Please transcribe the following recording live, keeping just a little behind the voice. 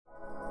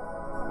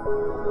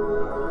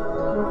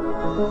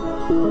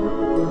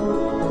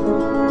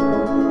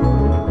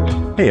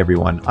Hey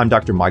everyone, I'm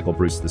Dr. Michael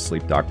Breus, the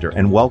Sleep Doctor,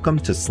 and welcome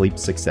to Sleep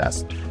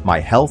Success,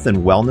 my health and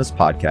wellness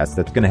podcast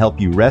that's going to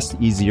help you rest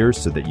easier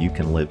so that you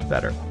can live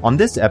better. On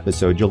this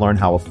episode, you'll learn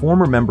how a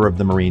former member of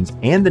the Marines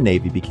and the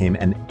Navy became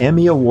an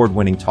Emmy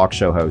Award-winning talk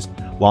show host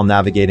while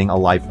navigating a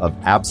life of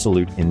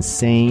absolute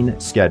insane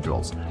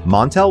schedules.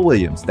 Montel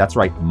Williams, that's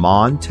right,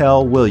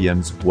 Montel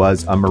Williams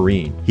was a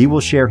Marine. He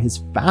will share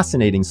his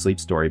fascinating sleep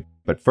story,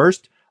 but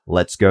first,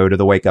 let's go to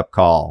the wake-up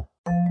call.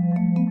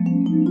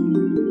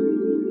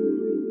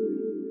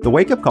 The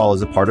Wake Up Call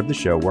is a part of the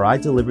show where I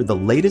deliver the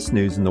latest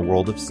news in the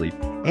world of sleep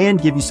and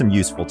give you some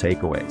useful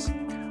takeaways.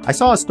 I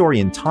saw a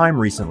story in Time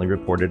recently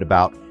reported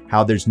about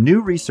how there's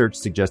new research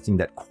suggesting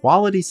that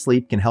quality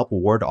sleep can help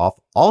ward off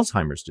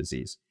Alzheimer's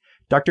disease.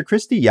 Dr.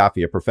 Christy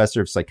Yaffe, a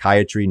professor of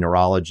psychiatry,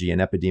 neurology,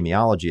 and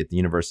epidemiology at the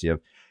University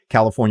of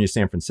California,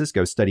 San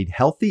Francisco, studied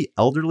healthy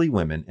elderly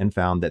women and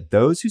found that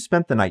those who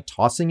spent the night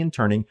tossing and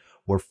turning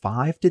were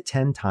 5 to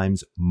 10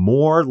 times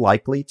more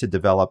likely to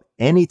develop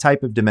any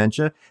type of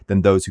dementia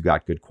than those who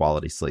got good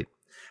quality sleep.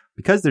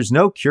 Because there's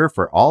no cure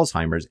for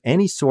Alzheimer's,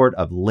 any sort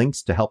of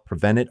links to help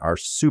prevent it are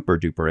super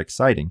duper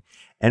exciting.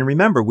 And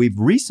remember, we've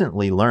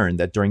recently learned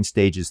that during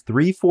stages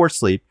 3-4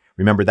 sleep,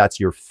 remember that's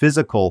your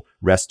physical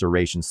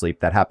restoration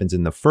sleep that happens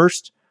in the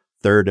first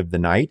third of the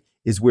night,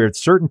 is where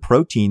certain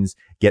proteins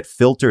get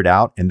filtered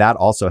out, and that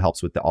also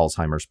helps with the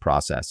Alzheimer's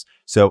process.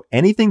 So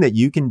anything that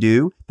you can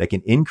do that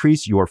can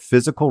increase your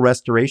physical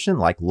restoration,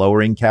 like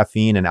lowering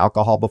caffeine and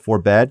alcohol before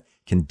bed,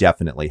 can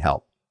definitely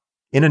help.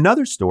 In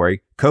another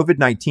story,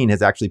 COVID-19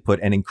 has actually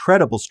put an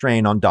incredible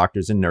strain on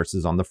doctors and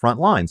nurses on the front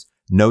lines.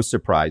 No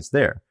surprise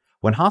there.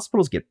 When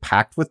hospitals get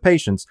packed with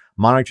patients,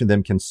 monitoring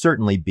them can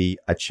certainly be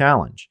a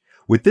challenge.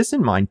 With this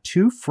in mind,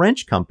 2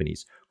 French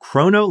companies,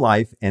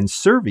 Chronolife and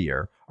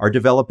Servier, are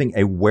developing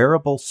a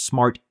wearable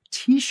smart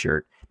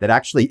t-shirt that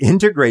actually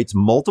integrates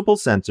multiple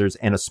sensors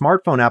and a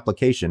smartphone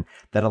application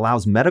that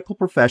allows medical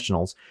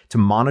professionals to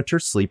monitor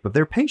sleep of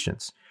their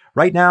patients.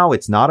 Right now,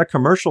 it's not a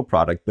commercial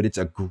product, but it's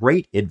a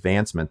great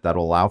advancement that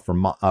will allow for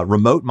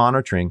remote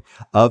monitoring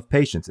of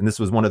patients. And this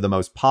was one of the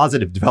most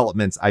positive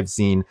developments I've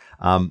seen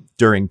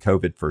during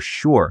COVID for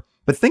sure.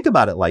 But think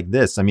about it like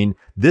this. I mean,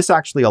 this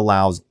actually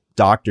allows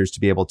doctors to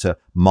be able to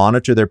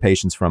monitor their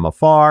patients from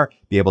afar,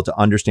 be able to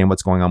understand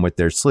what's going on with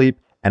their sleep,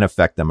 and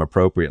affect them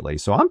appropriately.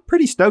 So I'm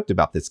pretty stoked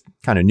about this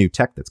kind of new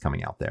tech that's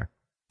coming out there.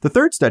 The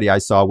third study I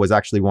saw was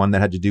actually one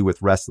that had to do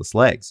with restless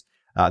legs.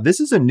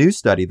 This is a new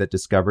study that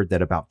discovered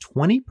that about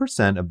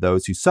 20% of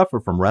those who suffer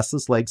from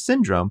restless leg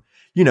syndrome,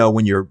 you know,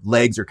 when your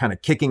legs are kind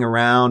of kicking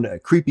around, a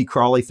creepy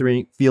crawly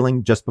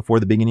feeling just before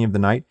the beginning of the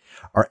night,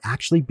 are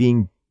actually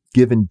being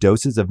given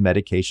doses of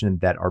medication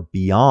that are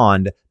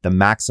beyond the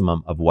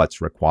maximum of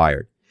what's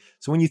required.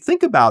 So when you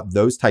think about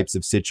those types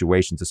of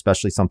situations,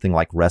 especially something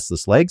like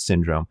restless leg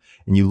syndrome,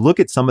 and you look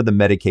at some of the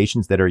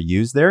medications that are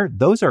used there,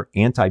 those are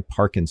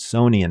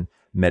anti-Parkinsonian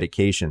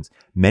medications.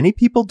 Many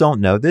people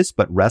don't know this,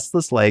 but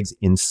restless legs,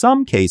 in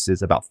some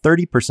cases, about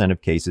 30%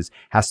 of cases,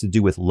 has to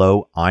do with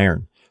low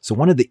iron. So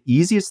one of the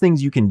easiest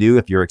things you can do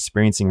if you're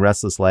experiencing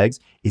restless legs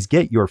is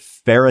get your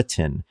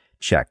ferritin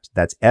checked.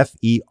 That's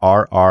Ferritin.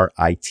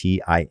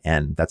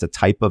 That's a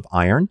type of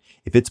iron.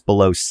 If it's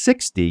below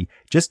 60,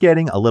 just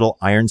getting a little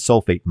iron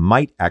sulfate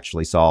might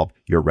actually solve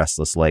your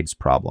restless legs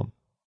problem.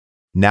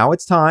 Now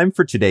it's time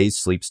for today's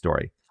sleep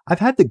story. I've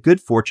had the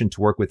good fortune to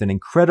work with an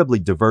incredibly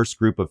diverse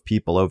group of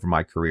people over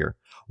my career.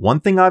 One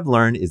thing I've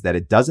learned is that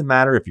it doesn't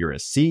matter if you're a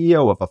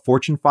CEO of a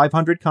Fortune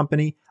 500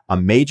 company, a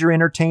major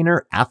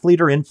entertainer,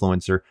 athlete, or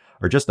influencer,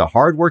 or just a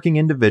hardworking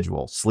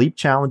individual, sleep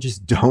challenges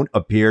don't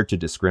appear to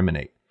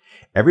discriminate.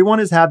 Everyone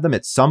has had them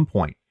at some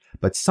point,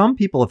 but some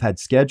people have had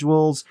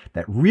schedules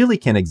that really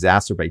can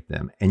exacerbate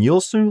them, and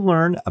you'll soon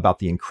learn about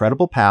the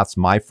incredible paths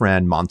my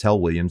friend Montel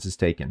Williams has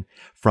taken.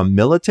 From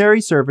military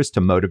service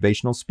to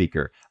motivational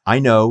speaker, I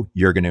know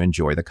you're going to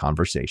enjoy the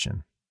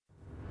conversation.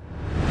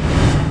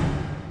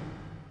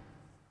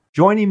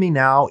 Joining me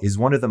now is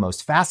one of the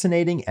most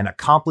fascinating and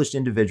accomplished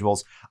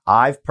individuals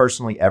I've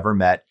personally ever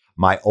met,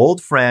 my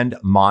old friend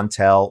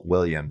Montel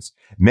Williams.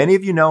 Many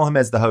of you know him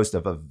as the host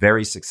of a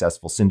very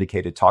successful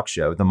syndicated talk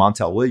show, The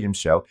Montel Williams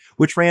Show,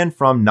 which ran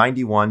from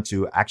 91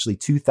 to actually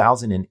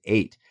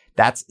 2008.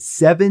 That's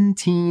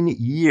 17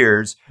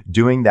 years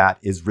doing that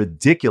is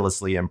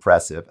ridiculously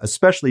impressive,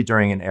 especially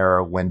during an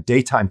era when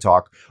daytime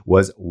talk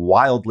was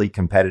wildly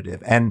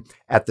competitive. And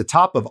at the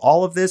top of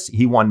all of this,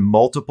 he won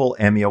multiple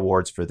Emmy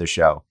Awards for the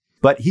show.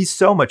 But he's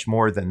so much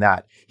more than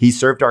that. He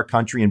served our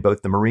country in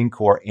both the Marine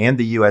Corps and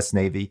the U.S.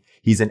 Navy.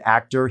 He's an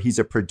actor, he's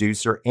a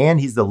producer, and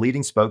he's the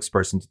leading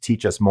spokesperson to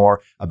teach us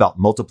more about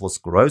multiple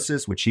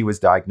sclerosis, which he was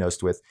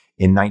diagnosed with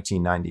in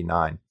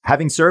 1999.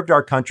 Having served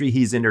our country,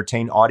 he's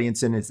entertained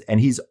audiences, and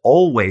he's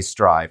always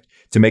strived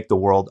to make the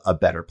world a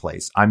better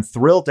place. I'm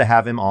thrilled to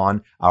have him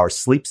on our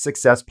Sleep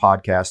Success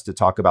podcast to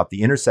talk about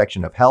the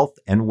intersection of health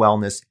and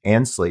wellness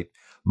and sleep.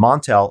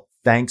 Montel,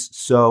 thanks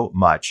so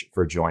much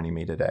for joining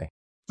me today.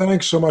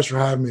 Thanks so much for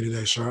having me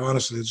today, sir.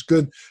 Honestly, it's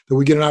good that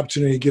we get an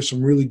opportunity to give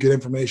some really good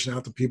information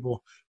out to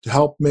people to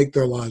help make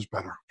their lives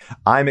better.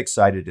 I'm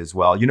excited as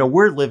well.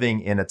 We're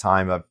living in a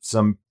time of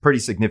some pretty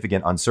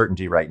significant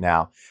uncertainty right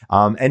now.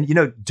 And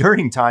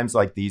during times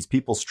like these,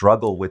 people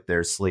struggle with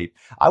their sleep.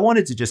 I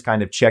wanted to just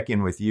kind of check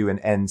in with you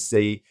and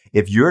say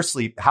if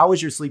how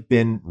has your sleep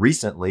been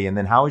recently? And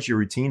then how has your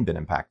routine been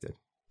impacted?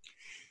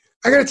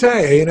 I got to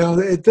tell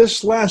you,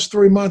 this last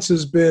 3 months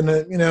has been,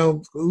 a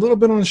little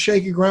bit on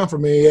shaky ground for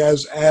me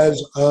as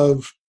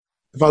of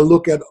if I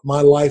look at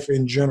my life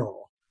in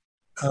general.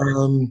 A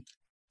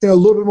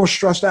little bit more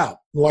stressed out,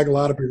 like a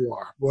lot of people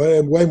are,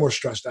 way more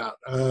stressed out.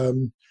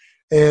 And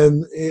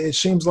it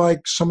seems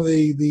like some of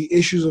the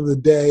issues of the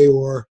day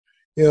or,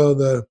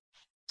 the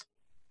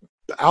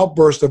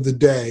outburst of the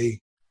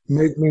day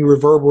make me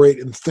reverberate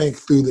and think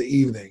through the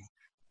evening,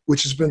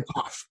 which has been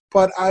tough.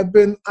 But I've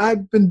been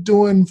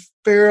doing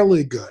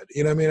fairly good.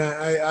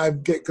 I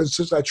get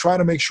consistent. I try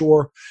to make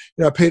sure,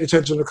 I paid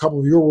attention to a couple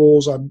of your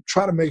rules. I'm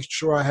trying to make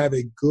sure I have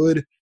a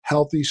good,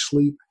 healthy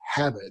sleep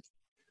habit.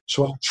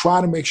 So I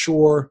try to make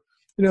sure,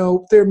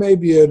 there may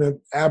be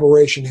an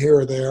aberration here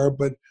or there,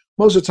 but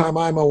most of the time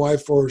I and my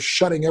wife are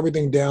shutting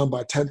everything down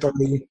by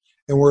 10:30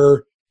 and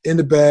we're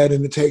into bed,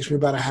 and it takes me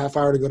about a half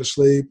hour to go to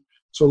sleep.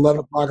 So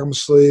 11 o'clock I'm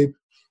asleep.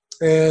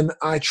 And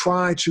I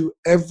try to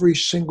every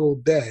single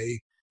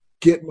day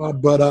get my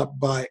butt up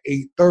by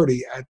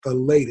 8:30 at the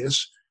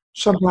latest.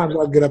 Sometimes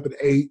I'll get up at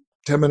 8,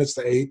 10 minutes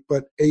to 8,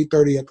 but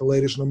 8:30 at the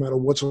latest, no matter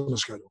what's on the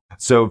schedule.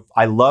 So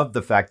I love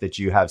the fact that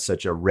you have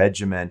such a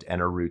regiment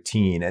and a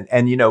routine.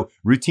 And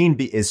routine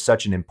is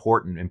such an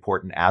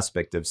important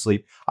aspect of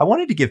sleep. I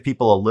wanted to give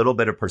people a little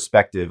bit of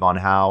perspective on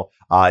how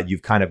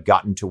you've kind of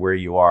gotten to where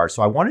you are.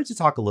 So I wanted to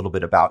talk a little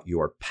bit about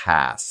your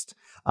past.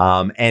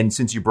 And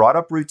since you brought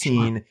up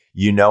routine,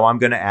 I'm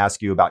going to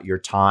ask you about your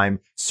time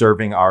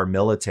serving our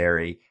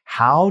military.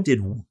 How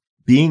did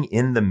being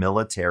in the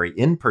military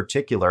in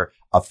particular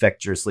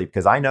affect your sleep?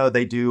 Because I know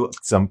they do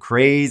some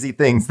crazy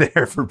things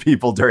there for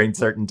people during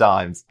certain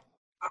times.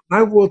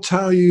 I will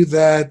tell you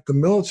that the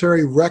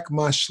military wrecked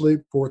my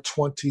sleep for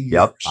 20 years.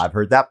 Yep, I've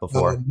heard that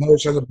before.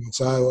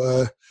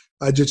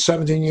 I did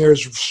 17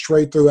 years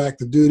straight through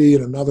active duty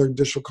and another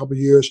additional couple of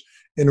years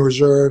in the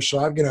reserve. So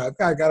I've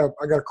got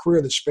a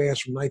career that spans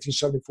from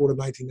 1974 to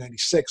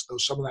 1996, though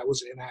some of that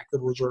was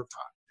inactive reserve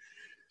time.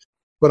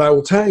 But I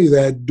will tell you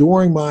that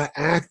during my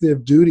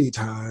active duty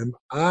time,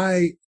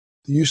 I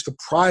used to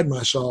pride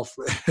myself,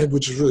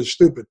 which is really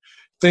stupid,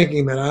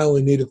 thinking that I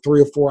only needed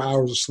 3 or 4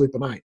 hours of sleep a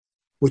night,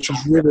 which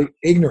is really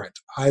ignorant.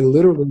 I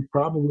literally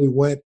probably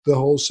went the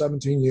whole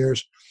 17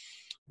 years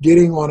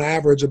getting on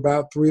average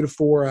about 3 to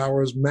 4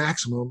 hours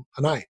maximum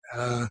a night.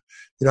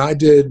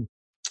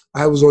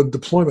 I was on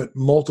deployment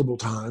multiple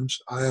times.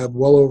 I have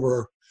well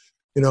over,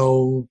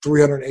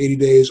 380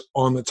 days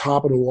on the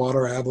top of the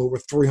water. I have over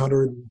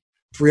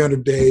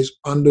 300 days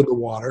under the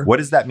water. What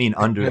does that mean,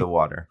 under the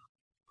water?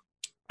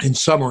 In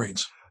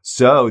submarines.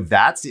 So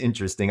that's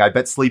interesting. I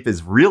bet sleep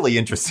is really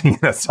interesting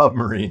in a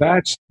submarine.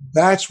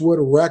 That's what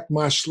wrecked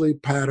my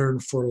sleep pattern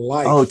for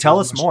life. Oh, tell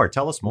us more.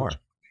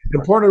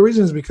 And part of the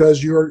reason is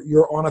because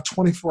you're on a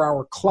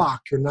 24-hour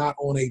clock. You're not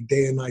on a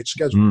day and night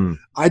schedule.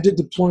 I did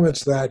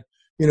deployments that,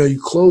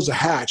 you close a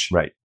hatch,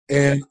 right,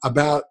 and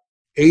about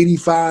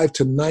 85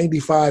 to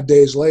 95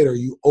 days later,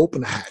 you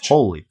open the hatch.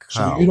 Holy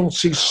cow. So you don't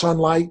see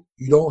sunlight.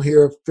 You don't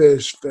hear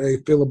fish,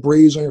 feel a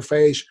breeze on your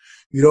face.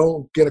 You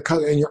don't get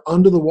and you're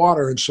under the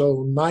water. And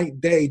so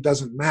night, day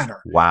doesn't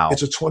matter. Wow.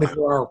 It's a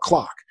 24-hour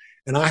clock.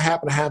 And I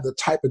happen to have the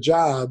type of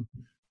job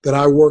that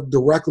I work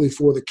directly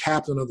for the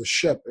captain of the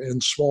ship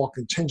in small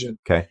contingent.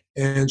 Okay.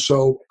 And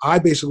so I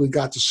basically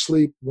got to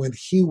sleep when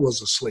he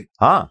was asleep.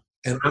 Huh.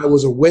 And I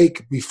was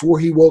awake before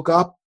he woke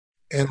up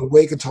and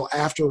awake until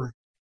after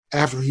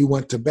he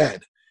went to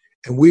bed.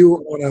 And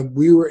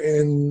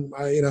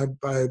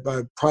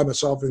I pride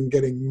myself in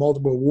getting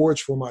multiple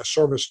awards for my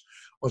service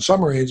on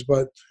submarines,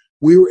 but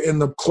we were in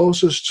the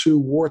closest to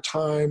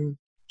wartime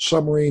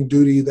submarine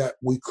duty that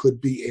we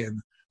could be in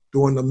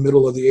during the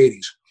middle of the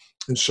 80s.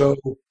 And so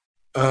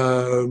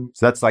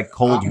that's like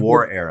Cold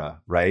War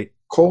era, right?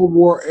 Cold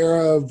War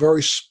era,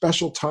 very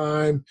special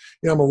time.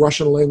 I'm a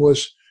Russian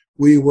linguist.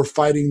 We were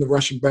fighting the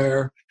Russian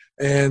Bear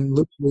and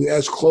literally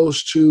as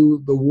close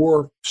to the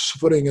war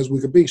footing as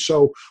we could be.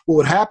 So what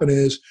would happen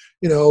is,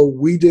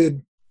 we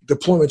did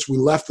deployments. We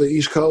left the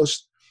East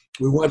Coast.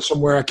 We went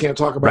somewhere I can't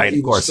talk about. Right,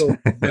 of course.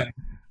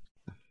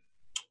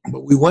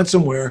 But we went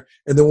somewhere,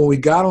 and then when we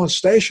got on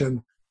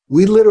station,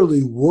 we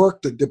literally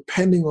worked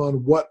depending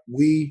on what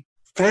we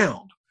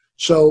found.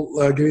 So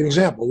I'll give you an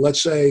example.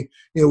 Let's say,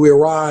 we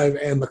arrive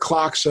and the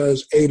clock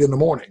says 8 in the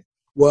morning.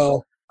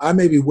 Well, I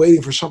may be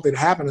waiting for something to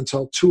happen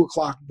until 2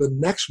 o'clock the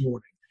next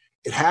morning.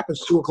 It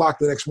happens 2 o'clock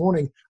the next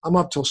morning. I'm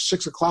up till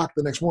 6 o'clock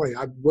the next morning.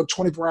 I went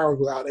 24 hours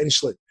without any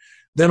sleep.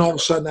 Then all of a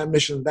sudden that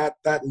mission, that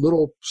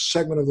little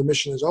segment of the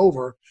mission is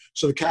over.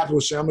 So the captain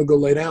would say, I'm going to go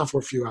lay down for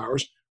a few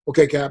hours.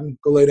 Okay, Captain,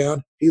 go lay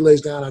down. He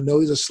lays down. I know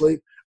he's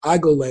asleep. I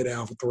go lay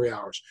down for 3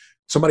 hours.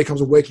 Somebody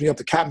comes and wakes me up.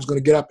 The captain's going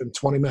to get up in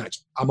 20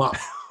 minutes. I'm up.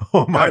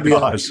 Oh, my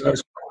gosh.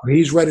 When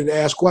he's ready to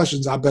ask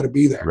questions, I better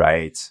be there.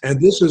 Right.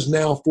 And this is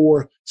now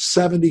for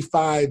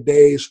 75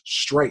 days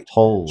straight.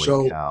 Holy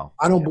so cow.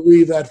 I don't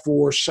believe that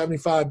for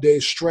 75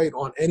 days straight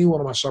on any one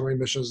of my submarine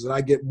missions that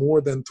I get more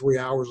than 3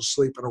 hours of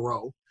sleep in a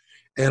row.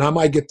 And I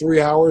might get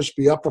 3 hours,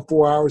 be up for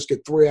 4 hours,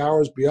 get 3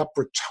 hours, be up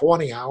for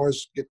 20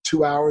 hours, get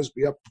 2 hours,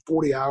 be up for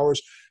 40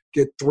 hours,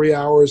 get 3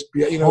 hours.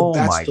 Oh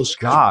that's my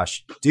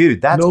gosh,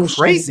 dude, that's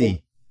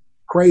crazy.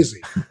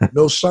 Crazy.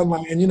 No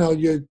sunlight. And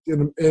you're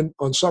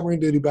on submarine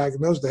duty back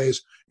in those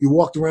days, you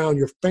walked around,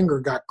 your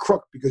finger got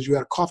crooked because you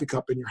had a coffee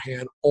cup in your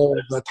hand all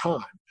the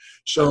time.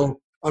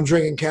 So I'm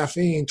drinking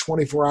caffeine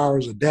 24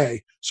 hours a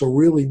day. So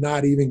really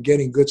not even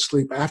getting good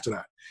sleep after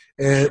that.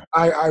 And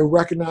I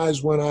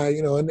recognize when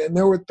and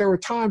there were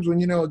times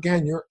when,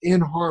 again, you're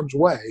in harm's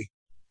way.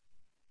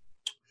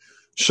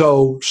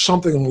 So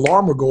an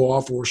alarm will go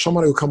off or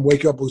somebody will come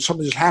wake you up or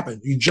something just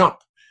happened. You jump.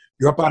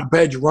 You're up out of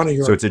bed, you're running.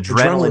 So it's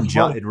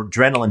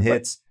adrenaline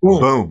hits,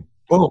 boom,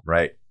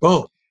 right.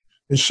 Boom.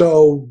 And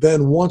so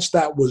then once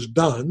that was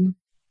done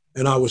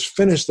and I was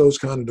finished those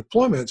kind of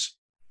deployments,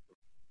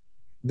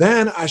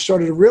 then I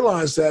started to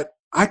realize that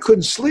I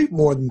couldn't sleep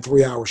more than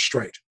 3 hours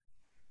straight.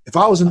 If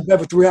I was in bed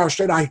for 3 hours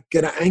straight, I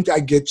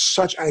get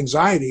such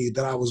anxiety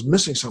that I was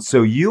missing something.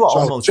 So you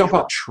almost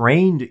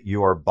trained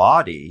your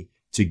body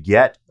to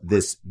get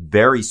this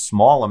very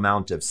small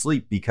amount of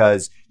sleep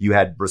because you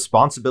had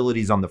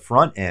responsibilities on the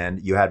front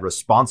end, you had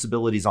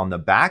responsibilities on the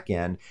back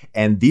end,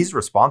 and these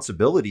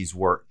responsibilities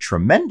were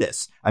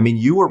tremendous. I mean,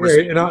 you were,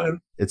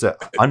 it's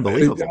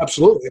unbelievable.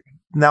 Absolutely.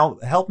 Now,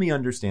 help me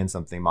understand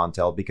something,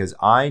 Montel, because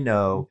I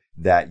know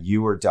that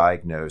you were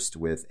diagnosed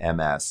with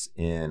MS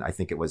in, I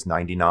think it was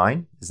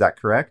 99. Is that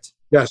correct?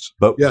 Yes.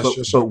 But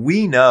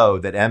we know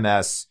that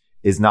MS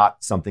is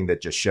not something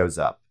that just shows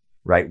up.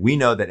 Right. We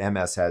know that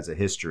MS has a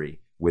history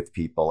with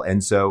people.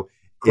 And so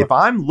if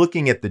I'm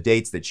looking at the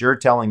dates that you're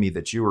telling me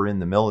that you were in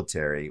the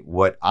military,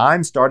 what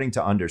I'm starting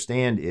to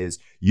understand is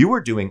you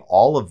were doing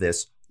all of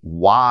this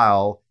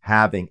while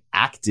having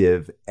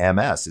active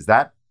MS. Is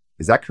that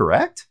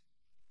correct?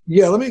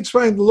 Yeah. Let me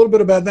explain a little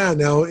bit about that.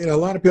 Now, a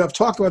lot of people have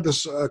talked about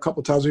this a couple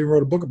of times. We even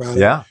wrote a book about it.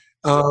 Yeah.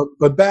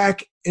 But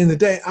back in the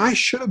day, I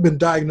should have been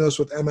diagnosed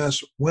with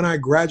MS when I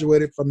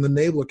graduated from the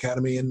Naval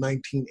Academy in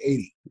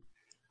 1980.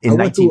 In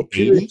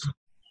 1980?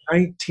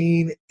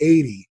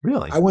 1980.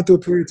 Really? I went through a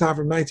period of time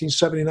from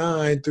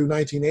 1979 through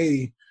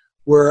 1980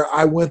 where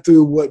I went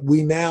through what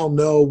we now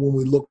know when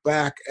we look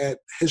back at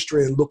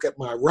history and look at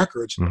my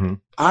records. Mm-hmm.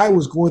 I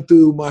was going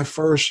through my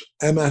first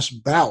MS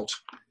bout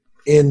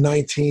in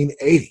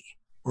 1980,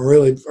 or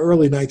really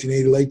early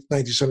 1980, late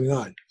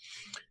 1979.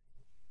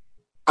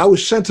 I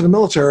was sent to the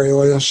military,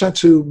 or I was sent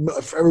to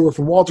everywhere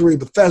from Walter Reed,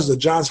 Bethesda,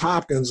 Johns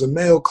Hopkins, and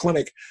Mayo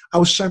Clinic. I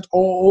was sent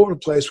all over the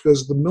place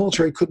because the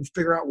military couldn't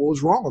figure out what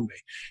was wrong with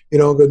me.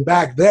 And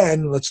back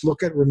then,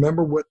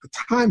 remember what the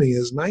timing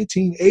is,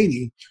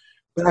 1980.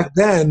 Back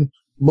then,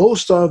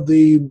 most of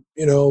the,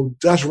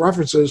 Dutch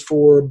references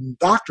for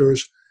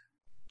doctors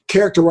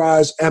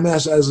characterized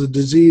MS as a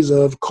disease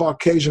of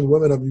Caucasian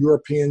women of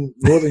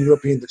Northern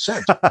European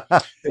descent.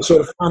 And so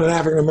to find an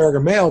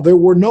African-American male, there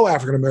were no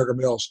African-American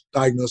males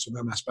diagnosed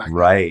with MS back then.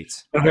 Right.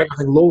 I think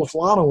Lola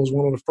Falana was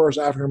one of the first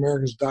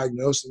African-Americans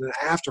diagnosed, and then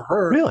after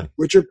her, really?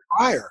 Richard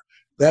Pryor,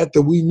 that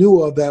we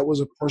knew of that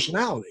was a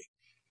personality.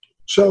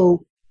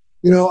 So,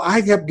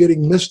 I kept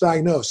getting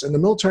misdiagnosed, and the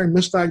military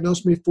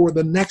misdiagnosed me for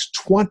the next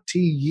 20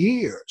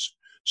 years.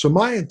 So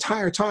my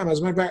entire time, as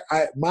a matter of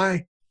fact,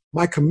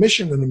 my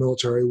commission in the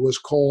military was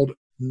called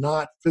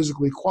not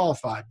physically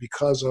qualified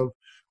because of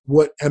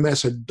what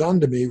MS had done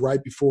to me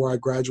right before I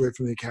graduated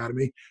from the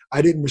academy.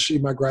 I didn't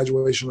receive my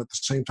graduation at the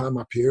same time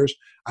my peers.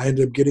 I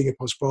ended up getting it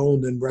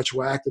postponed and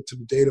retroactive to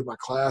the date of my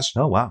class.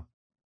 Oh, wow.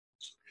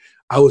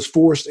 I was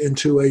forced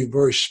into a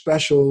very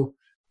special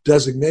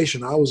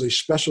designation. I was a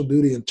special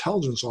duty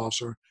intelligence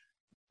officer,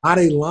 not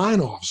a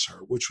line officer,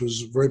 which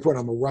was very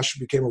important.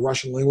 Became a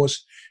Russian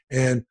linguist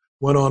and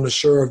went on to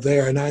serve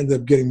there. And I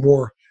ended up getting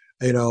more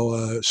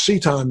sea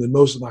time than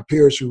most of my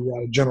peers who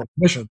had a general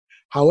commission.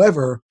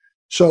 However,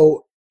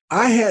 so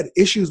I had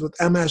issues with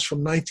MS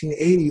from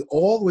 1980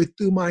 all the way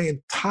through my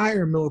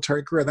entire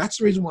military career. That's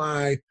the reason why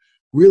I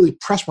really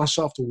pressed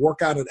myself to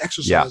work out and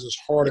exercise as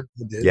hard as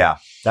I did. Yeah,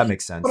 that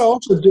makes sense. But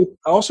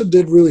I also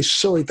did really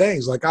silly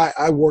things. Like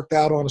I worked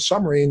out on a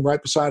submarine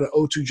right beside an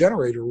O2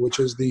 generator, which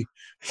is the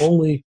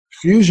only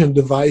fusion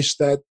device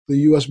that the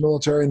U.S.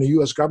 military and the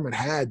U.S. government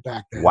had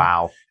back then.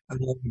 Wow.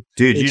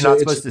 Dude, you're not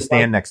supposed to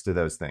stand next to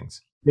those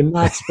things. You're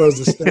not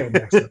supposed to stand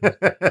next to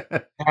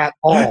them at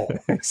all.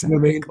 Exactly.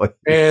 You know what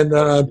I mean? And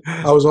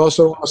I was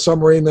also on a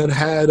submarine that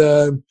had,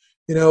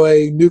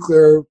 a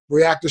nuclear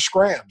reactor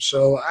scram.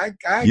 So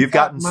you've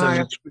gotten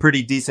some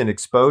pretty decent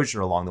exposure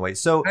along the way.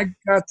 So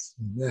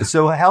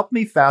So help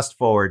me fast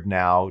forward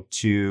now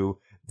to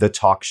the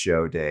talk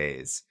show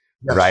days,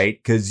 right?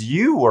 Because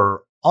you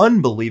were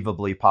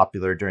unbelievably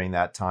popular during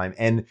that time,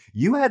 and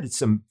you had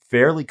some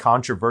fairly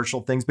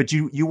controversial things, but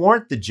you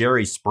weren't the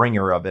Jerry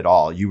Springer of it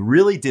all. You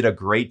really did a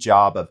great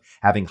job of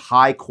having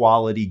high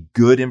quality,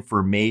 good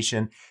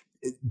information.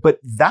 But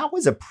that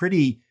was a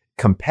pretty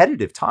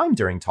competitive time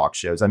during talk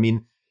shows. I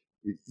mean,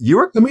 you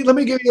were. Let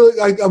me give you.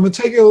 I'm going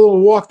to take you a little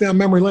walk down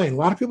memory lane. A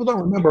lot of people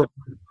don't remember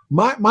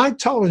my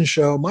television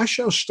show. My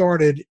show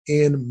started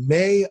in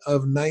May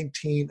of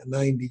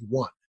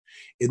 1991.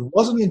 It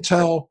wasn't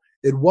until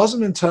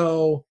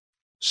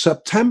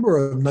September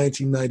of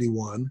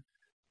 1991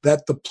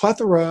 that the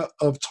plethora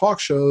of talk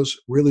shows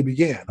really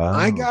began. Oh.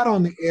 I got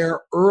on the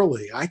air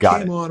early. I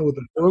came on with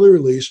an early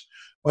release.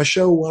 My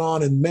show went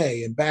on in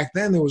May, and back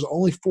then there was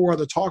only 4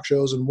 other talk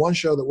shows and one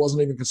show that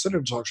wasn't even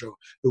considered a talk show.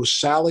 It was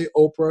Sally,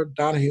 Oprah,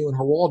 Donahue, and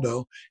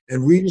Geraldo,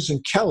 and Regis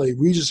and Kelly,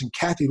 Regis and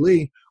Kathy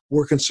Lee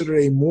were considered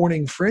a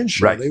morning fringe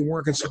show. Right. They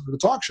weren't considered a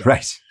talk show.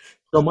 Right.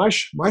 So my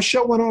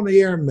show went on the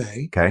air in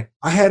May. Okay.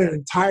 I had an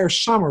entire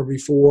summer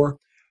before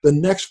the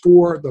next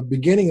 4, the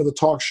beginning of the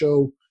talk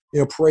show,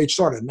 parade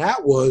started. And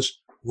that was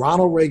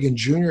Ronald Reagan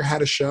Jr.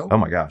 had a show. Oh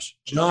my gosh.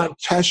 John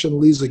Tesh and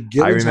Lisa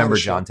Gibbons. I remember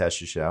had a John show.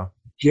 Tesh's show.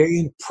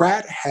 Jane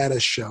Pratt had a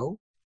show,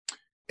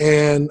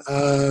 and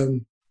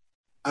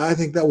I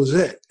think that was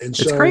it. And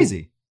It's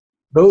crazy.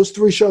 Those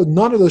 3 shows,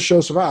 none of those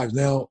shows survived.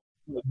 Now,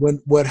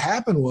 what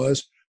happened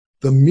was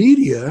the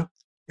media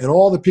and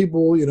all the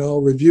people,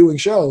 reviewing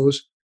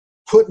shows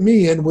put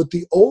me in with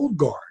the old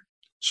guard.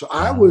 So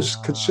I was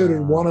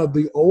considered one of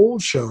the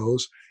old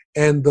shows,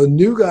 and the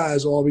new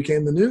guys all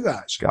became the new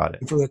guys. Got it.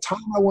 And from the time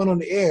I went on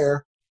the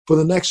air for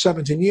the next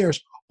 17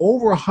 years,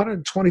 over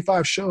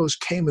 125 shows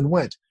came and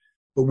went.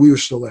 But we were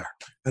still there.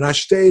 And I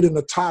stayed in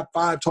the top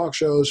 5 talk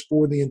shows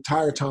for the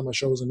entire time my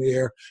show was in the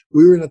air.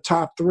 We were in the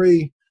top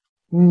 3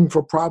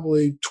 for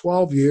probably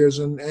 12 years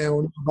and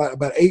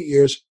about 8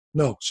 years.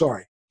 No,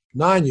 sorry,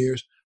 9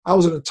 years. I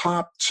was in the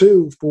top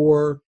 2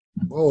 for,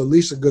 at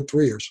least a good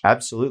 3 years.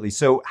 Absolutely.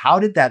 So how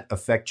did that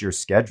affect your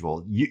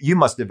schedule? You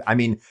must have,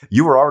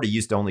 you were already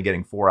used to only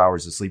getting 4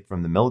 hours of sleep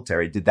from the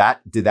military. Did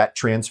that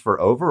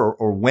transfer over?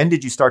 Or when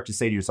did you start to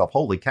say to yourself,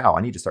 holy cow,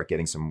 I need to start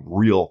getting some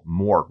real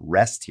more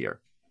rest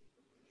here?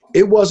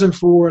 It wasn't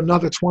for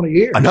another 20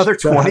 years. Another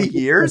 20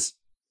 years?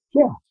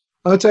 Yeah.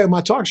 I'll tell you,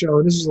 my talk show,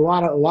 and this is a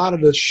lot of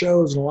the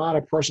shows and a lot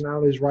of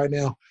personalities right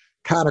now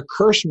kind of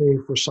curse me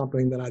for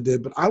something that I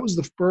did, but I was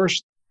the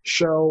first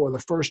show or the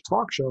first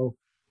talk show.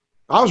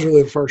 I was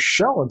really the first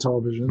show on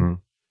television. Mm.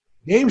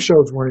 Game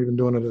shows weren't even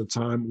doing it at the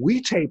time. We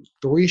taped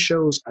 3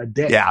 shows a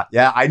day.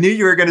 Yeah. I knew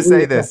you were going to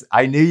say this.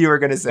 I knew you were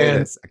going to say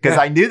this because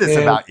I knew this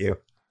about you.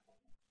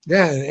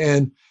 Yeah.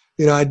 And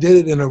I did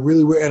it in a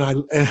really weird,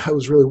 and it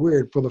was really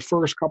weird. For the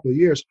first couple of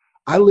years,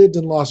 I lived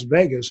in Las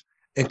Vegas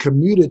and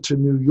commuted to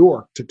New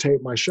York to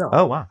tape my show.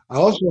 Oh, wow. I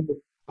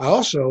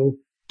also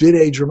did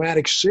a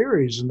dramatic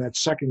series in that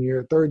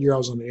third year I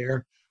was on the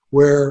air,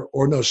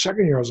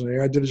 second year I was on the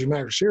air, I did a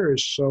dramatic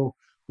series. So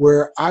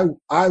where I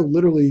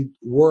literally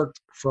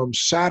worked from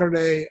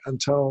Saturday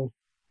until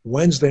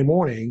Wednesday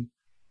morning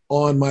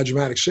on my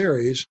dramatic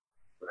series,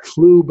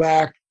 flew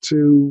back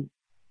to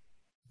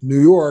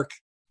New York.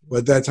 But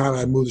at that time,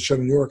 I moved the show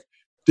to New York,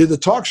 did the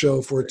talk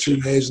show for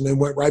 2 days, and then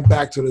went right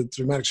back to the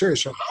dramatic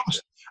series. So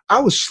I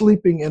was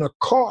sleeping in a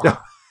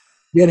car,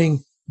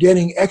 getting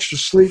extra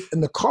sleep in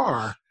the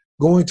car,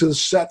 going to the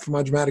set for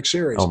my dramatic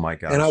series. Oh, my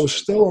gosh. And I was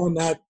still on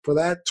that, for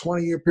that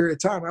 20-year period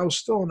of time, I was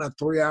still on that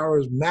 3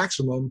 hours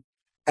maximum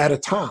at a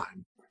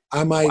time.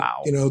 I might,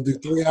 do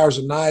 3 hours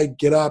a night,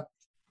 get up,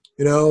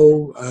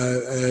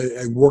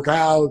 and work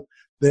out,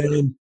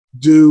 then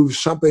do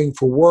something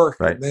for work,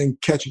 right. and then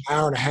catch an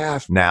hour and a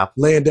half nap,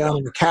 laying down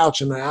on the couch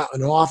in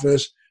the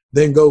office,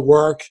 then go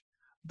work,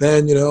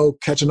 then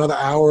catch another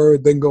hour,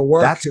 then go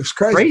work. That's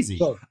crazy.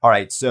 So, all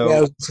right,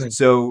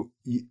 so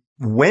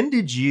when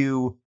did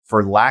you,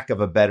 for lack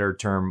of a better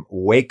term,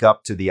 wake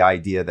up to the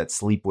idea that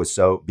sleep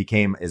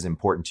became as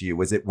important to you?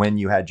 Was it when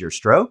you had your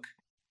stroke?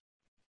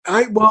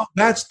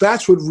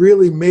 That's what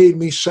really made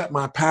me set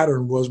my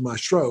pattern, was my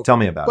stroke. Tell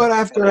me about it. But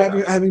after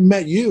having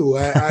met you,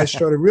 I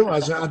started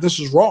realizing this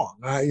is wrong.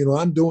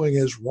 I'm doing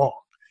is wrong,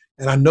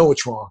 and I know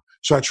it's wrong.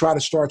 So I try to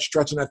start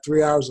stretching that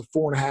 3 hours to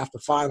 4.5 to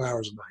 5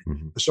 hours a night.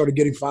 Mm-hmm. I started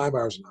getting 5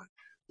 hours a night.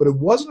 But it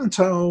wasn't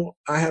until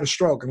I had a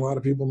stroke, and a lot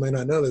of people may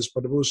not know this,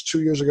 but it was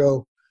 2 years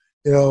ago,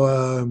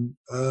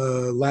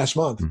 last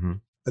month, mm-hmm.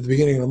 at the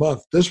beginning of the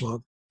month, this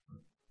month,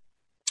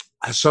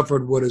 I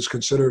suffered what is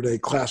considered a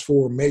class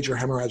 4 major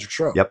hemorrhagic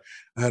stroke. Yep.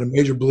 I had a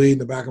major bleed in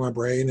the back of my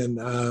brain, and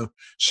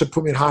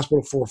put me in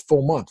hospital for a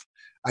full month.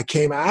 I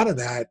came out of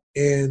that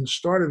and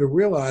started to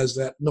realize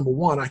that, number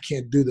one, I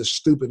can't do this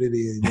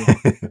stupidity anymore.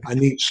 I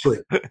need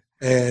sleep.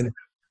 And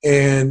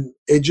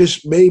it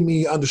just made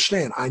me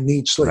understand I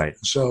need sleep. Right.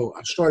 So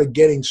I started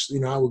getting,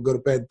 I would go to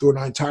bed through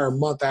an entire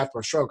month after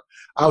a stroke.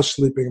 I was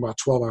sleeping about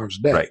 12 hours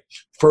a day. Right.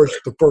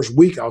 The first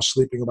week, I was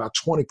sleeping about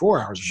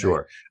 24 hours a day.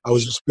 Sure. I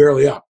was just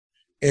barely up.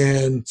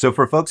 And so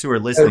for folks who are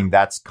listening,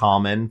 that's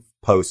common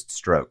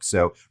post-stroke.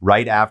 So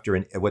right after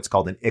what's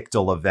called an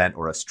ictal event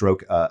or a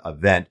stroke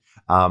event,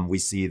 we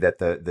see that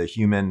the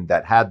human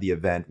that had the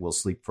event will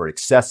sleep for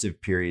excessive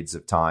periods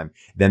of time.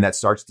 Then that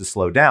starts to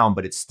slow down,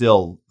 but it's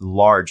still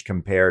large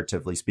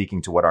comparatively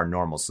speaking to what our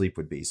normal sleep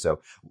would be.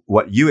 So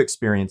what you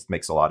experienced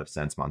makes a lot of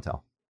sense,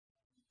 Montel.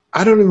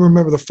 I don't even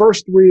remember. The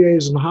first 3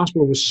 days in the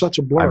hospital was such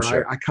a I'm blur.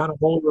 sure. I kind of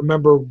only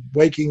remember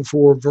waking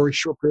for very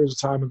short periods of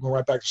time and going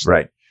right back to sleep.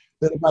 Right.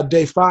 Then about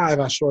day 5,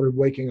 I started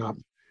waking up.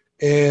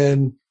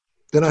 And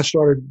then I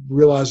started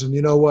realizing,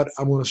 you know what,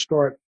 I'm going to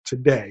start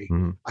today.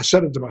 Mm-hmm. I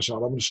said it to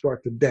myself, I'm going to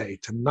start today.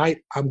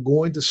 Tonight, I'm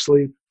going to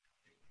sleep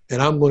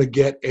and I'm going to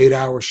get 8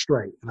 hours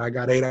straight. And I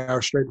got 8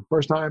 hours straight the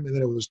first time, and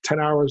then it was 10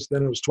 hours,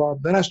 then it was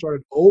 12. Then I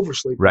started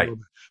oversleeping a little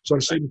bit. So I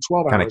was sleeping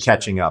 12 hours. Kind of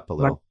catching up a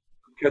little.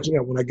 Catching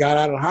up. When I got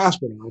out of the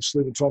hospital, I was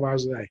sleeping 12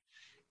 hours a day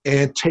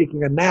and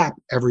taking a nap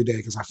every day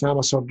because I found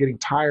myself getting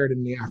tired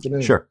in the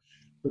afternoon. Sure.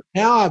 But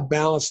now I've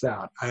balanced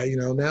out.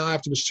 Now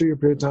after this 2-year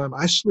period of time,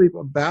 I sleep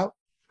about,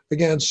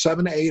 again,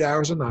 7 to 8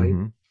 hours a night.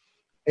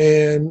 Mm-hmm.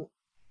 And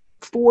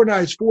 4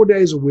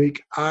 days a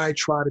week, I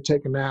try to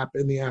take a nap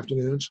in the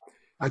afternoons.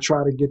 I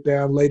try to get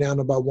down, lay down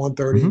about 1:30,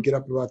 Mm-hmm. get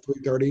up about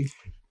 3:30.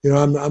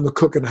 I'm the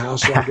cook in the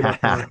house, so I get up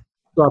and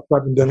start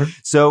prepping dinner.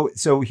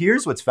 So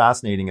here's what's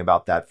fascinating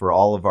about that for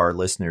all of our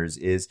listeners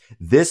is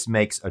this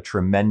makes a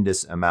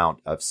tremendous amount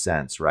of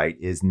sense, right?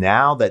 Is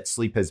now that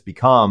sleep has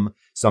become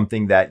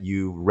something that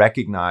you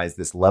recognize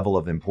this level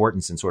of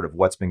importance and sort of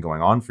what's been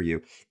going on for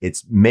you,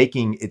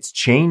 it's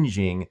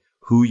changing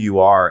who you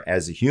are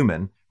as a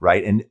human,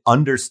 right? And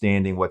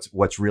understanding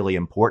what's really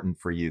important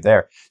for you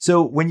there.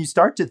 So when you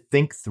start to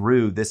think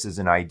through this as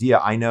an idea,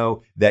 I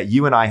know that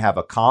you and I have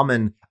a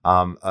common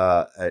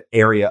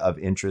area of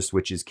interest,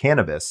 which is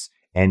cannabis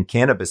and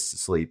cannabis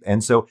sleep.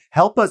 And so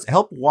help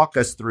walk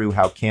us through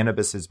how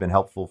cannabis has been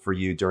helpful for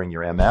you during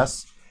your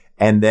MS.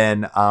 And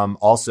then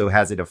also,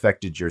 has it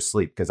affected your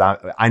sleep? Because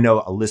I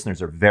know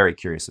listeners are very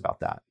curious about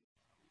that.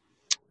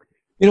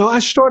 I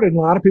started, a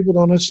lot of people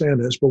don't understand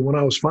this, but when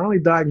I was finally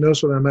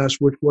diagnosed with MS,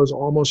 which was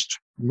almost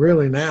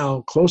really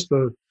now close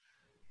to,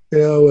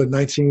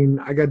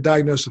 I got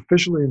diagnosed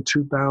officially in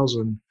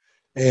 2000,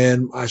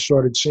 and I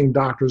started seeing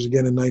doctors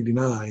again in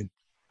 99.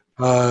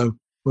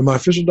 When my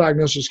official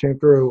diagnosis came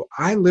through,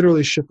 I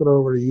literally shifted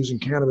over to using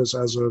cannabis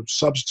as a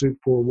substitute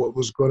for what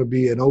was going to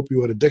be an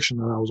opioid addiction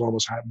that I was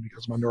almost having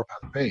because of my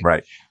neuropathic pain.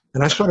 Right.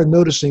 And I started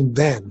noticing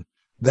then,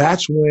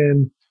 that's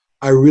when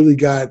I really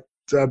got,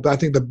 I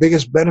think the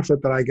biggest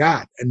benefit that I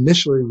got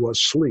initially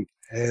was sleep.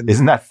 And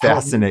isn't that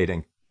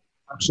fascinating?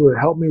 Absolutely.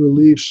 It helped me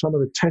relieve some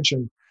of the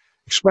tension,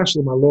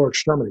 especially my lower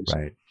extremities.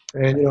 Right.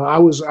 And, I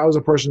was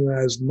a person that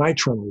has night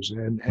tremors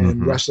and Mm-hmm.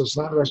 not restless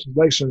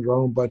leg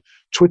syndrome, but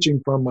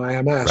twitching from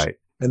my MS. Right.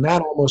 And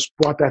that almost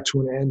brought that to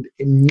an end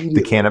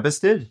immediately. The cannabis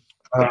did?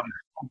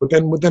 But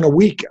then within a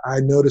week, I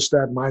noticed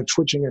that my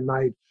twitching at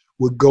night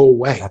would go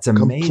away. That's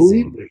amazing.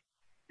 Completely.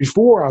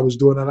 Before I was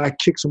doing it, I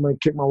kicked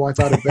my wife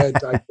out of bed.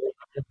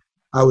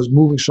 I was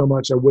moving so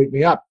much that wake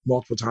me up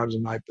multiple times a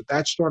night, but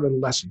that started to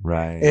lessen.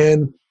 Right.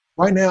 And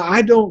right now,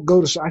 I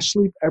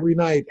sleep every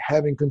night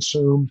having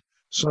consumed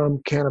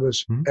some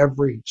cannabis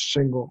every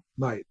single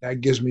night. That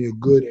gives me a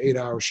good 8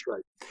 hours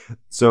straight.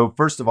 So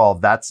first of all,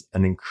 that's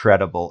an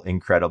incredible,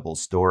 incredible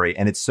story.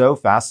 And it's so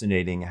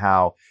fascinating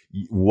how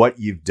what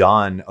you've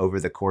done over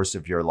the course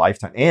of your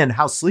lifetime and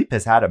how sleep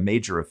has had a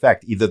major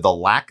effect. Either the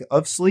lack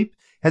of sleep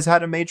has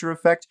had a major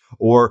effect,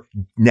 or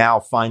now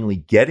finally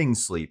getting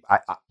sleep.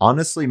 I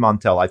honestly,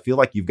 Montel, I feel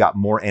like you've got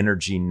more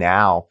energy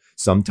now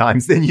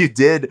sometimes than you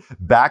did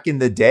back in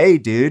the day,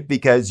 dude,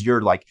 because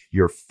you're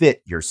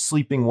fit, you're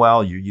sleeping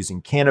well, you're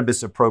using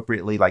cannabis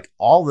appropriately,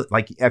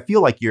 I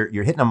feel like you're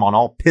hitting them on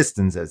all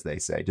pistons, as they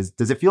say.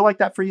 Does it feel like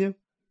that for you?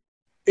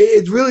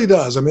 It really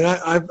does. I mean,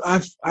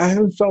 I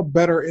haven't felt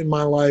better in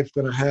my life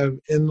than I have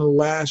in the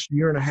last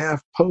year and a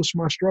half post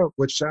my stroke,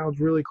 which sounds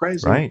really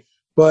crazy. Right.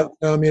 But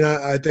I mean,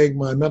 I think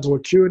my mental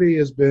acuity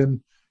has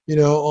been,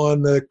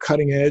 on the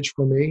cutting edge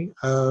for me.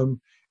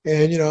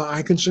 And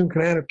I consume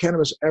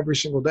cannabis every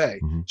single day.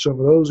 Mm-hmm. So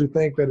for those who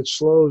think that it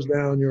slows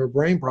down your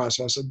brain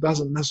process, it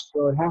doesn't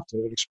necessarily have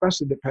to,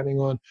 especially depending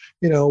on,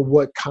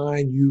 what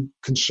kind you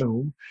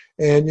consume.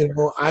 And,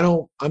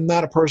 I'm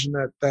not a person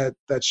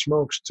that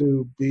smokes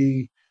to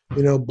be,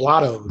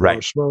 blottoed, right,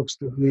 or smokes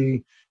to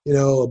be,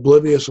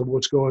 oblivious of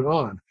what's going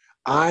on.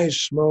 I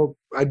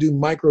do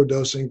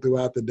microdosing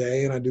throughout the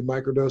day, and I do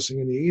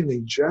microdosing in the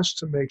evening just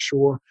to make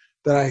sure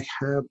that I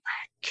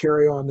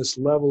carry on this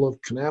level of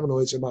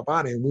cannabinoids in my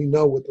body. And we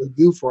know what they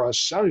do for us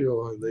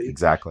cellularly.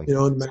 Exactly.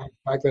 And the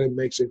fact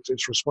that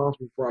it's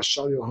responsible for our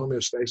cellular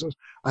homeostasis.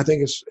 I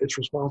think it's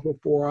responsible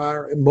for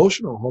our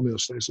emotional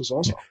homeostasis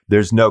also.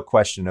 There's no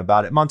question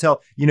about it.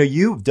 Montel,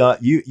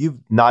 you've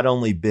not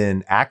only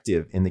been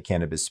active in the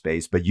cannabis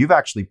space, but you've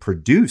actually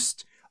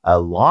produced a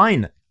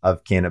line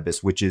of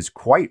cannabis, which is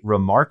quite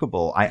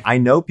remarkable. I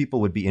know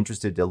people would be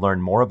interested to learn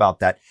more about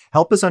that.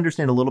 Help us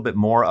understand a little bit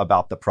more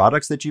about the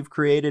products that you've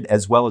created,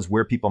 as well as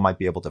where people might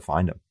be able to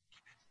find them.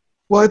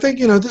 Well, I think,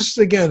 this is,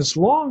 again, it's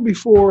long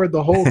before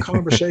the whole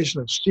conversation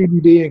of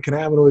CBD and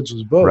cannabinoids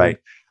was voted. Right.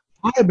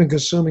 I have been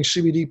consuming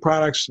CBD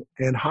products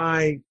and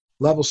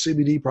high-level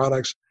CBD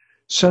products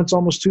since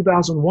almost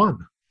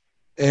 2001.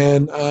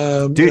 And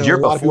dude,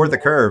 you're before the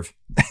curve.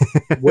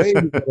 Way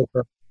before the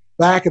curve.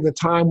 Back at the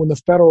time when the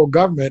federal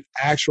government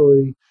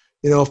actually,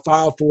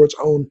 filed for its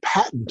own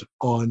patent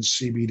on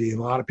CBD. And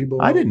a lot of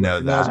people I didn't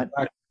know that.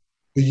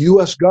 The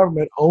U.S.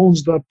 government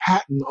owns the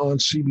patent on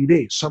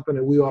CBD, something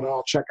that we ought to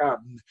all check out.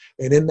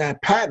 And in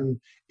that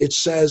patent, it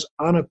says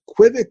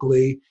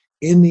unequivocally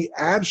in the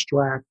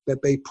abstract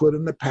that they put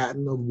in the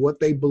patent of what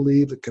they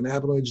believe the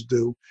cannabinoids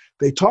do.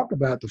 They talk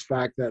about the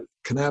fact that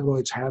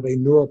cannabinoids have a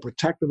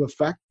neuroprotective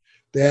effect.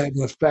 They have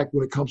an effect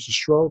when it comes to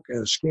stroke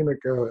and ischemic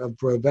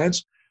for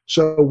events.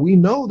 So we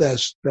know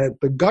this, that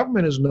the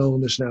government has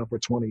known this now for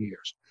 20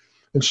 years.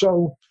 And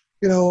so,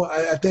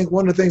 I think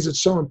one of the things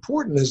that's so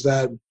important is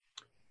that,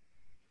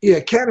 yeah,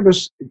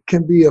 cannabis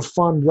can be a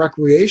fun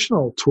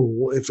recreational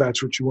tool if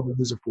that's what you want to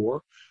use it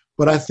for.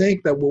 But I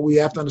think that what we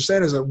have to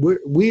understand is that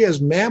we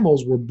as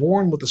mammals were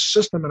born with a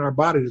system in our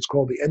body that's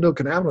called the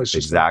endocannabinoid system.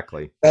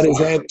 Exactly. That is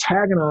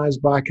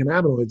antagonized by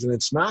cannabinoids. And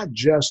it's not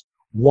just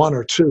one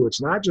or two.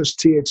 It's not just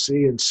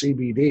THC and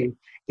CBD.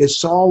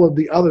 It's all of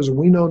the others. And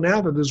we know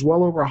now that there's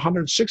well over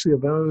 160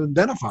 of them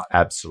identified.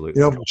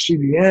 Absolutely. From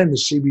CBN to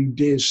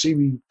CBD,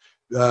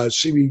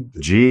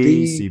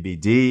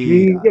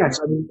 CBD. Yes,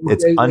 I mean,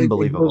 it's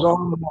unbelievable. It goes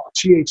on and on.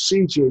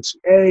 THC,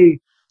 THCA,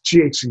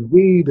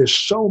 THCV. There's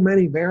so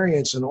many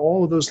variants, and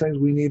all of those things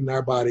we need in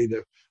our body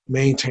to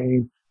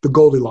maintain the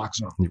Goldilocks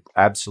zone.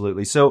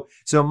 Absolutely. So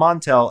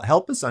Montel,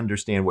 help us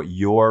understand what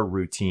your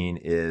routine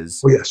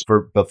is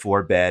for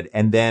before bed,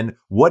 and then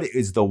what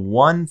is the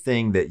one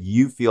thing that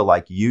you feel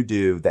like you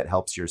do that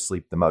helps your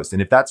sleep the most?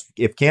 And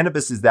if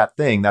cannabis is that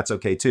thing, that's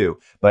okay too.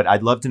 But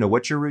I'd love to know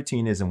what your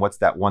routine is and what's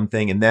that one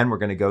thing, and then we're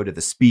going to go to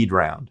the speed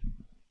round.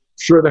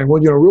 Sure thing. Well,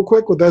 real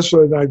quick with this,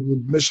 I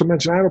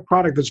mentioned I have a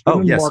product that's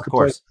been in the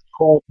marketplace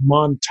called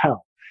Montel,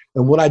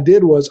 and what I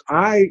did was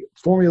I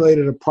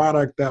formulated a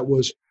product that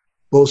was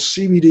both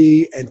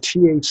CBD and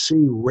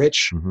THC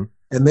rich. Mm-hmm.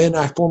 And then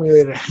I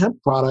formulated a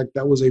hemp product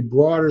that was a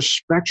broader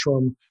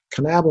spectrum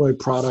cannabinoid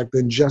product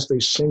than just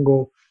a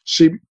single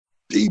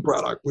CBD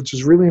product, which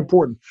is really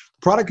important.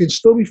 The product can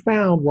still be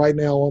found right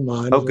now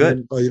online. Oh,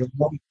 good.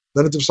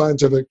 Relative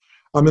Scientific.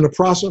 I'm in the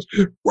process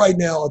right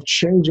now of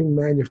changing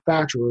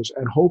manufacturers,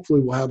 and hopefully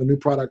we'll have a new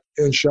product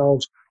in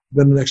shelves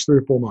within the next 3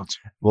 or 4 months.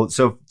 Well,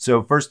 so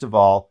first of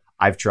all,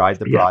 I've tried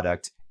the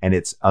product. And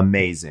it's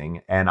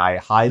amazing. And I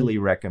highly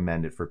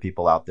recommend it for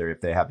people out there if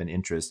they have an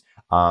interest.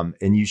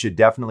 And you should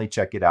definitely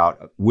check it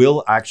out.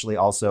 We'll actually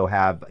also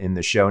have in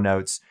the show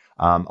notes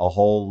a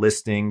whole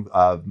listing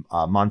of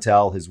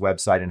Montel, his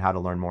website, and how to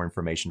learn more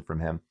information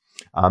from him.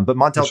 But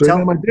Montel,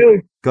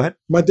 go ahead.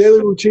 My daily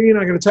routine,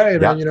 I got to tell you,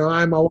 man,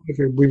 I and my wife,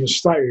 we've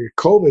started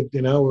COVID,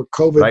 we're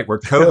COVID. Right, we're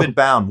COVID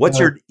bound. What's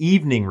your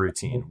evening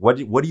routine? What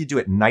do you do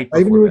at night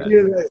before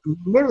bed?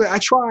 Literally,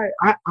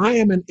 I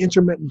am an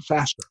intermittent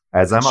faster.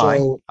 As am I.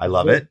 I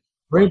love it.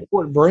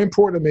 Very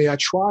important to me. I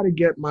try to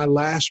get my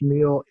last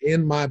meal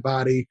in my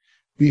body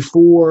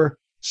before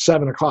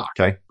 7 o'clock,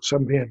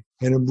 7 p.m.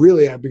 And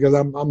really, because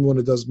I'm the one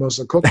that does most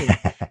of the cooking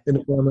in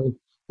the family,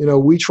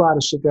 we try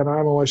to sit down. I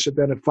always sit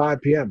down at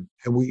 5 p.m.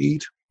 and we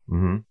eat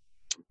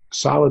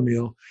solid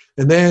meal.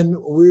 And then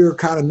we're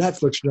kind of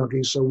Netflix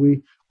junkies. So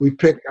we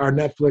pick our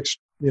Netflix,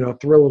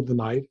 thrill of the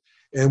night,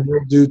 and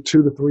we'll do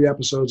 2 to 3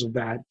 episodes of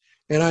that.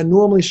 And I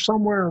normally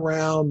somewhere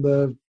around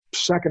the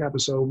second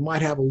episode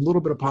might have a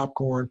little bit of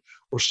popcorn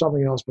or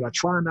something else, but I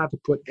try not to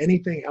put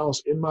anything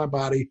else in my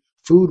body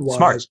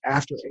food-wise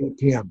after 8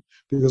 p.m.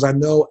 because I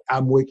know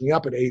I'm waking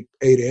up at 8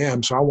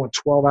 a.m. So I want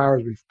 12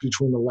 hours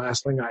between the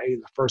last thing I ate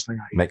and the first thing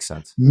I ate. Makes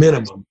sense.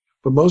 Minimum.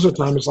 But most of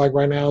the time, it's like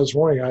right now this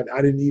morning,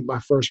 I didn't eat my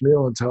first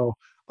meal until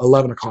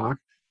 11 o'clock.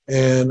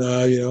 And,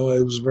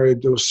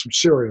 there was some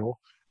cereal.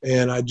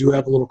 And I do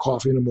have a little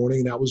coffee in the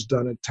morning. That was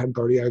done at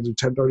 10:30. I do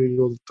 10:30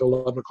 to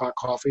 11 o'clock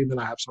coffee, and then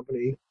I have something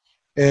to eat.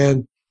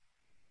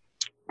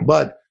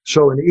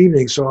 So in the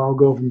evening, so I'll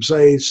go from,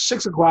 say,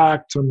 6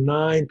 o'clock to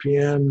 9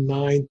 p.m.,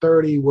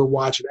 9:30, we're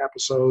watching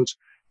episodes,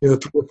 3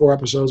 or 4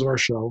 episodes of our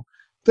show.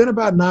 Then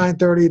about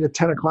 9:30 to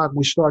 10 o'clock,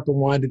 we start to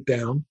wind it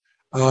down,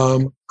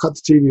 cut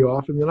the TV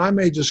off, and then I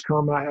may just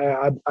come.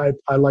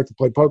 I like to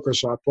play poker,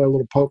 so I play a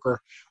little poker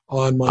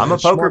on my I'm a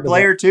poker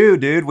player too,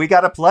 dude. We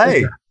got to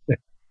play.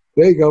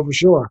 There you go, for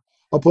sure.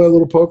 I'll play a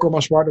little poker on my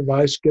smart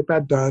device, get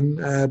that done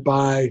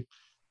by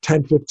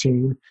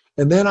 10:15.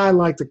 And then I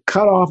like to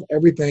cut off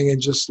everything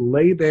and just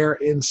lay there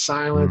in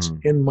silence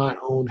in my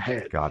own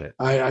head. Got it.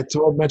 I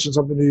mentioned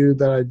something to you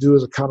that I do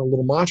as a kind of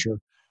little mantra.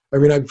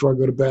 Every night before I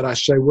go to bed, I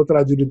say, what did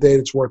I do today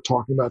that's worth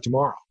talking about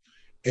tomorrow?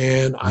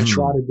 And I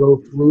try to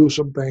go through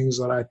some things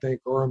that I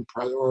think are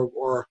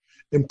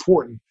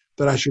important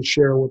that I should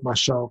share with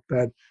myself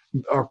that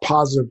are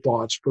positive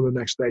thoughts for the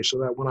next day so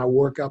that when I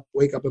wake up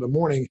in the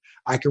morning,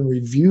 I can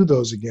review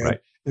those again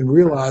and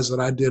realize that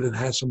I did and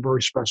had some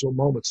very special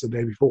moments the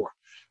day before.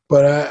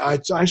 But I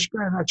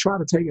try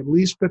to take at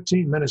least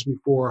 15 minutes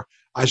before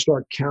I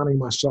start counting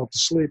myself to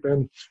sleep.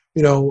 And,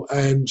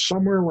 and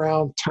somewhere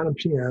around 10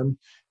 p.m.,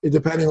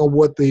 depending on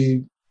what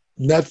the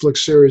Netflix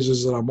series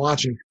is that I'm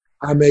watching,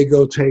 I may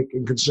go take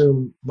and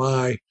consume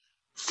my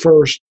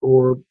first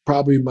or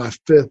probably my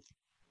 5th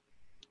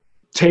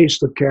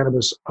taste of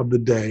cannabis of the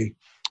day.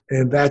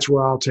 And that's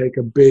where I'll take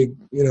a big,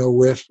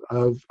 riff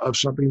of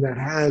something that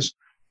has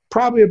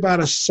probably about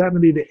a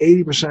 70 to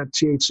 80%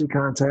 THC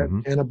content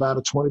Mm-hmm. and about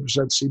a 20%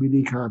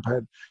 CBD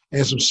content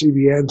and some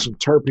CBN, some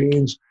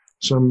terpenes,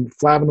 some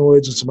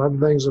flavonoids, and some other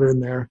things that are in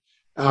there.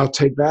 I'll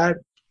take that,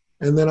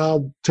 and then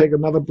I'll take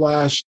another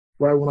blast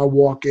right when I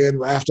walk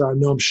in after I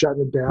know I'm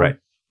shutting it down. Right.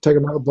 Take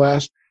another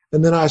blast,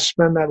 and then I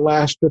spend that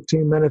last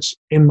 15 minutes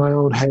in my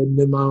own head and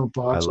in my own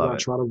thoughts, and I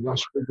try to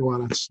rush to go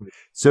out and sleep.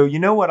 So you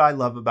know what I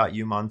love about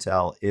you,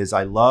 Montel, is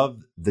I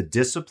love the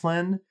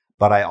discipline,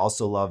 but I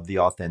also love the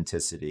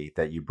authenticity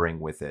that you bring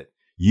with it.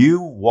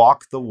 You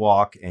walk the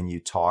walk and you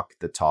talk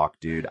the talk,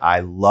 dude. I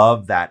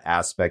love that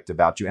aspect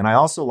about you. And I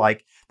also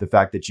like the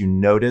fact that you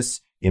notice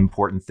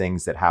important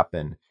things that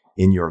happen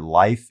in your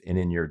life and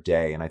in your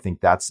day. And I think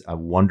that's a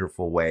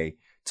wonderful way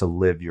to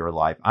live your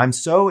life. I'm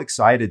so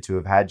excited to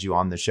have had you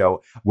on the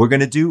show. We're going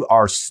to do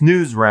our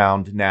snooze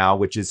round now,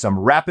 which is some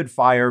rapid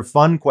fire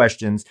fun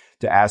questions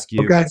to ask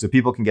you so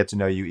people can get to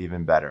know you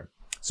even better.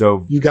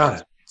 So you got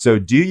it. So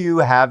do you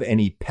have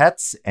any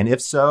pets? And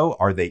if so,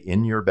 are they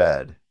in your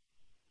bed?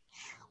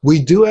 We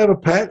do have a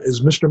pet.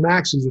 Is Mr.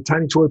 Max. He's a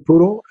tiny toy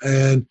poodle,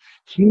 and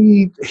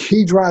he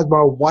drives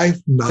my wife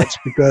nuts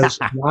because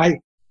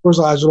first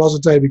of all, I should also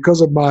tell you,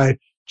 because of my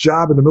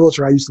job in the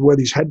military, I used to wear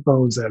these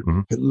headphones that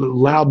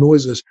loud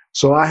noises.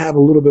 So I have a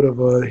little bit of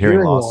a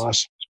hearing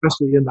loss,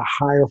 especially in the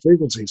higher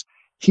frequencies.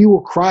 He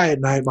will cry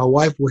at night. My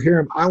wife will hear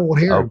him. I won't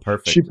hear him.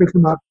 Perfect. She picks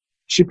him up.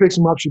 She puts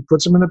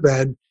him in the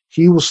bed.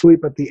 He will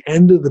sleep at the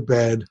end of the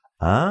bed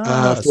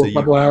for a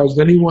couple hours.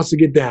 Then he wants to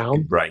get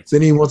down. Right.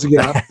 Then he wants to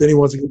get up. Then he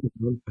wants to get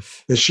down.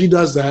 And she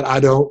does that. I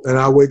don't. And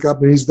I wake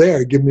up and he's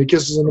there giving me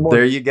kisses in the morning.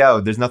 There you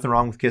go. There's nothing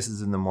wrong with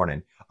kisses in the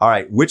morning. All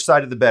right. Which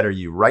side of the bed are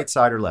you? Right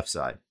side or left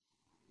side?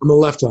 I'm a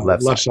left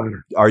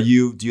sider.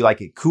 Do you like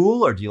it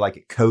cool or do you like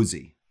it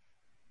cozy?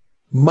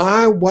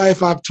 My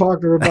wife, I've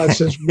talked to her about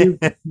since we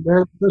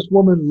married. This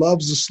woman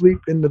loves to sleep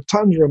in the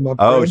tundra, my friend.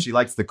 Oh, she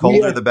likes the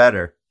colder the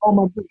better. Oh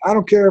my! I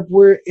don't care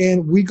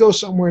if we go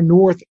somewhere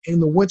north in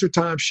the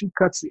wintertime. She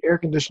cuts the air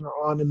conditioner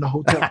on in the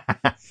hotel.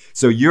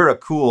 So you're a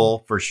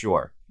cool for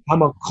sure.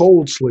 I'm a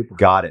cold sleeper.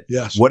 Got it.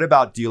 Yes. What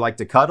about, do you like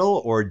to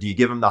cuddle or do you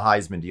give him the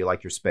Heisman? Do you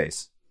like your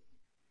space?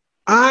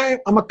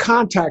 I'm a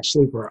contact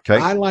sleeper. Okay.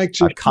 I like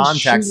to. A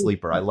contact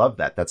sleeper. I love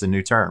that. That's a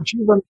new term.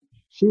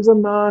 She's a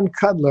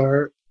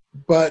non-cuddler,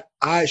 but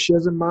she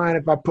doesn't mind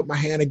if I put my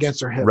hand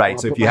against her hip. Right.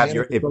 So if you have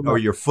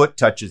your foot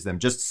touches them,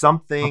 just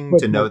something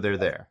to know they're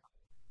there.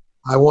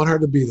 I want her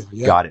to be there.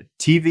 Yeah. Got it.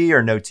 TV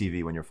or no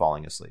TV when you're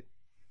falling asleep?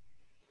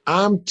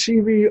 I'm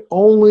TV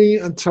only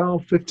until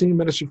 15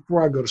 minutes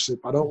before I go to sleep.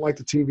 I don't like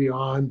the TV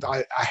on.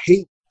 I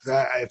hate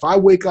that. If I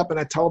wake up and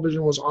that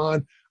television was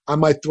on, I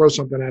might throw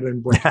something at it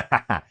and break it.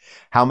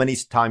 How many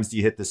times do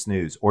you hit the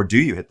snooze, or do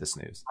you hit the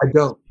snooze? I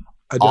don't.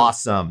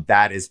 Awesome.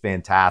 That is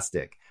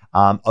fantastic.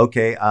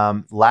 Okay.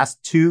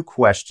 Last two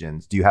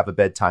questions. Do you have a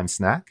bedtime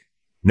snack?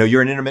 No,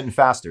 you're an intermittent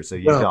faster, so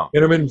you don't.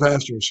 Intermittent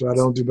faster, so I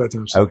don't do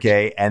bedtime snacks.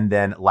 Okay. And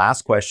then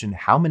last question,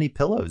 how many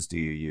pillows do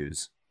you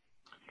use?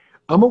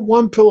 I'm a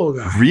one pillow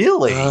guy.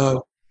 Really?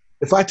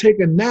 If I take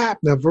a nap,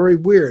 now very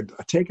weird.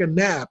 I take a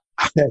nap.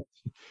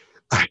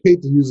 I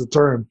hate to use the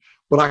term,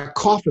 but I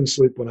cough and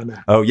sleep when I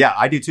nap. Oh, yeah,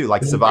 I do too.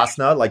 Like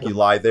Savasana, like you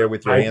lie there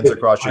with your hands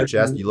across your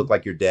chest. You look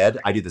like you're dead.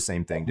 I do the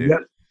same thing, dude. Yeah,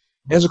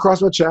 hands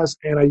across my chest,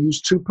 and I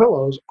use two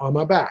pillows on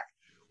my back.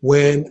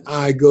 When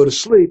I go to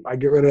sleep, I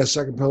get rid of that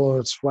second pillow.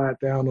 It's flat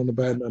down on the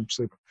bed, and I'm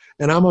sleeping.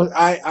 And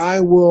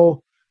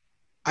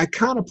I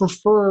kind of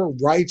prefer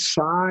right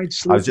side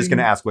sleeping. I was just going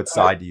to ask, what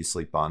side do you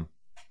sleep on?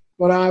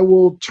 But I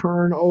will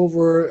turn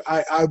over.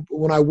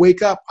 When I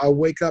wake up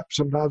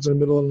sometimes in the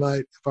middle of the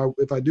night.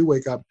 If I do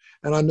wake up,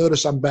 and I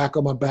notice I'm back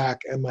on my back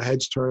and my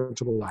head's turned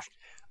to the left.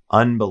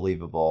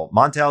 Unbelievable.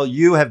 Montel,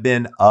 you have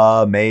been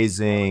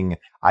amazing.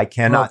 I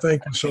cannot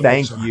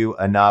thank you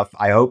enough.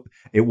 I hope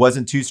it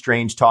wasn't too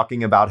strange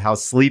talking about how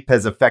sleep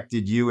has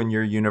affected you and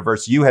your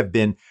universe. You have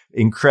been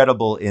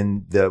incredible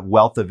in the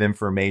wealth of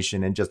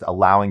information and just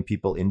allowing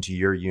people into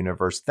your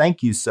universe.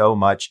 Thank you so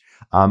much.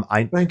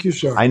 Thank you,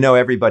 sir. I know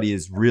everybody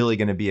is really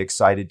going to be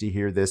excited to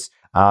hear this.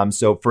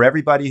 So for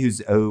everybody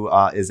who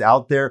is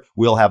out there,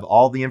 we'll have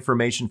all the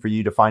information for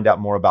you to find out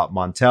more about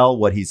Montel,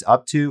 what he's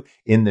up to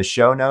in the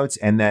show notes.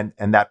 And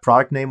that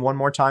product name one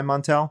more time,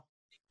 Montel.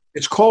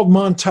 It's called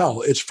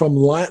Montel. It's from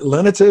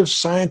Lenitive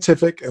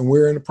Scientific, and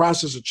we're in the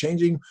process of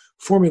changing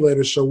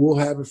formulators. So we'll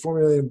have it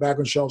formulated back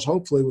on shelves,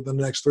 hopefully within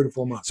the next 3 to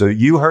 4 months. So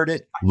you heard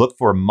it. Look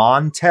for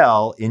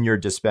Montel in your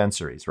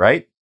dispensaries,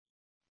 right?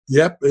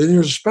 Yep. In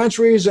your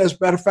dispensaries, as a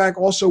matter of fact,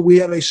 also we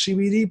have a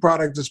CBD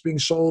product that's being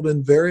sold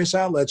in various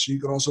outlets, so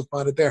you can also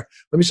find it there.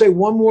 Let me say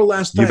one more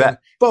last thing.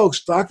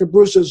 Folks, Dr.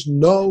 Bruce is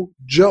no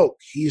joke.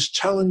 He's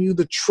telling you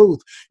the truth.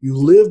 You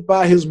live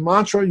by his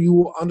mantra, you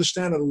will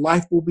understand that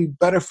life will be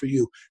better for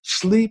you.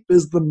 Sleep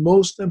is the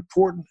most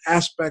important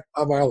aspect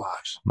of our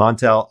lives.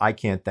 Montel, I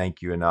can't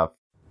thank you enough.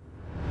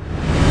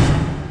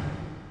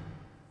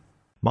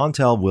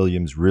 Montel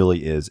Williams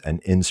really is an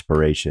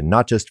inspiration,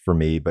 not just for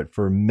me, but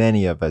for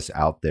many of us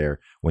out there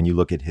when you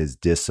look at his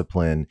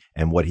discipline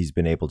and what he's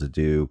been able to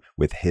do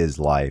with his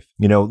life.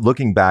 You know,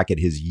 looking back at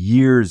his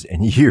years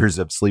and years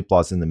of sleep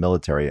loss in the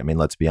military, I mean,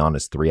 let's be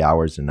honest, 3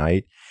 hours a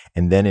night.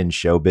 And then in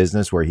show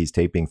business where he's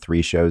taping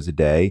 3 shows a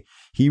day,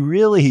 he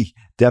really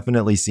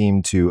definitely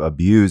seemed to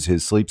abuse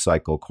his sleep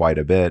cycle quite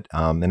a bit.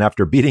 And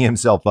after beating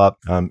himself up,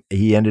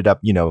 he ended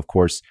up, of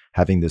course,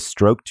 having this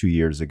stroke 2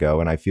 years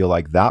ago. And I feel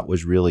like that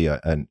was really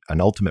an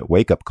ultimate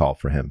wake-up call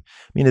for him.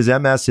 I mean, his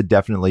MS had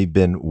definitely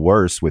been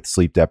worse with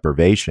sleep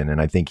deprivation, and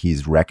I think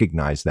he's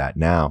recognized that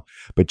now.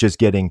 But just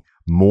getting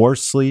more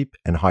sleep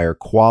and higher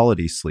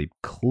quality sleep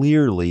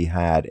clearly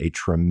had a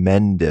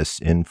tremendous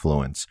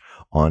influence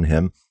on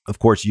him. Of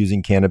course,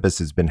 using cannabis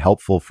has been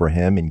helpful for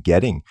him in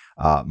getting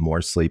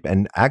more sleep.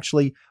 And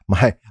actually,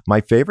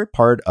 my favorite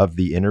part of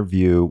the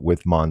interview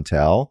with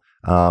Montel,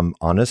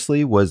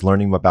 honestly, was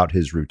learning about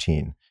his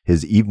routine,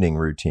 his evening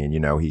routine.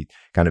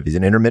 He's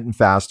an intermittent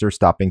faster,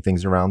 stopping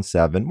things around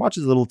 7,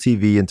 watches a little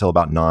TV until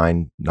about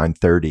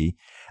 9:30.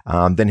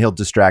 Then he'll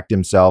distract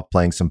himself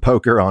playing some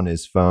poker on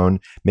his phone.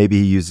 Maybe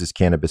he uses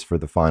cannabis for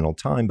the final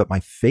time. But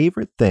my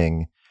favorite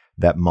thing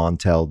that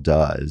Montel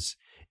does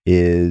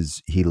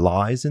is he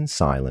lies in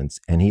silence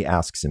and he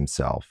asks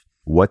himself,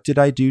 what did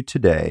I do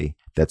today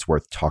that's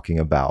worth talking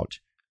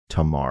about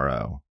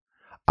tomorrow?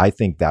 I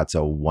think that's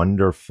a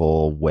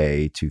wonderful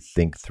way to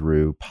think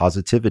through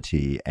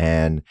positivity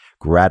and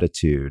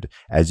gratitude.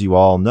 As you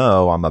all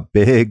know, I'm a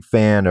big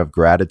fan of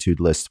gratitude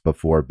lists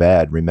before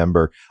bed.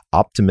 Remember,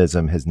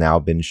 optimism has now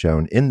been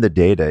shown in the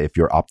data. If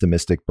you're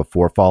optimistic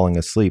before falling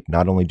asleep,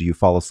 not only do you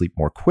fall asleep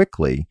more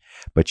quickly,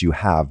 but you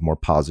have more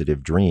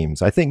positive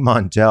dreams. I think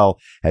Montel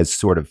has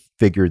sort of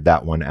figured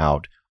that one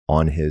out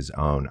on his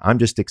own. I'm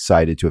just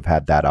excited to have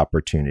had that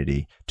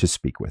opportunity to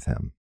speak with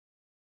him.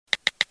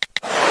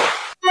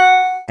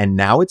 And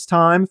now it's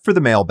time for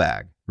the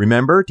mailbag.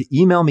 Remember to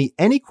email me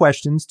any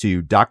questions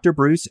to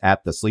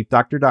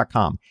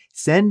drbruce@thesleepdoctor.com.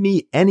 Send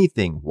me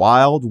anything,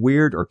 wild,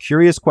 weird, or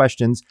curious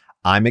questions.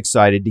 I'm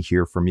excited to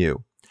hear from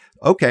you.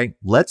 Okay,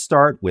 let's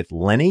start with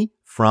Lenny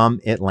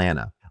from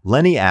Atlanta.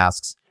 Lenny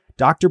asks,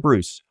 Dr.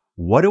 Bruce,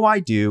 what do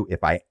I do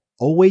if I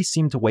always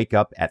seem to wake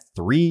up at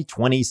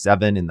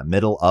 3:27 in the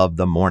middle of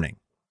the morning?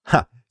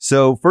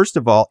 So first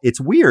of all,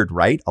 it's weird,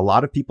 right? A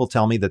lot of people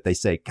tell me that they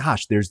say,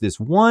 gosh, there's this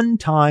one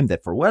time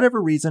that for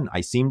whatever reason,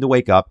 I seem to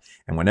wake up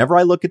and whenever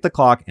I look at the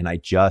clock and I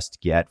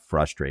just get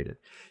frustrated.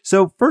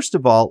 So first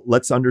of all,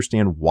 let's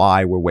understand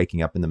why we're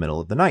waking up in the middle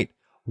of the night.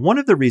 One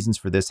of the reasons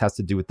for this has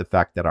to do with the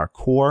fact that our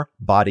core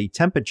body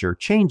temperature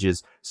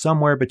changes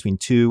somewhere between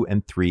 2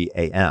 and 3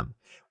 a.m.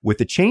 With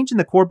the change in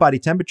the core body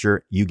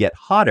temperature, you get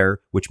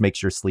hotter, which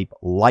makes your sleep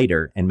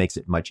lighter and makes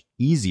it much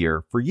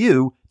easier for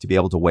you to be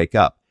able to wake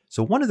up.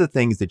 So one of the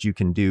things that you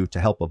can do to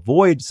help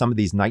avoid some of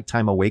these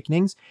nighttime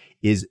awakenings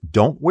is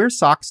don't wear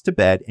socks to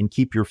bed and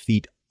keep your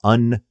feet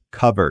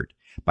uncovered.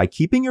 By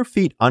keeping your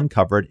feet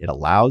uncovered, it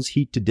allows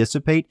heat to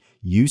dissipate,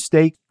 you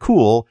stay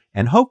cool,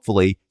 and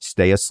hopefully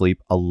stay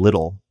asleep a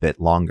little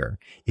bit longer.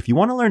 If you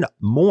want to learn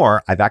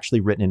more, I've actually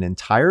written an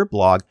entire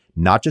blog,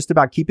 not just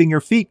about keeping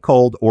your feet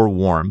cold or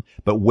warm,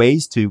 but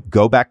ways to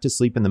go back to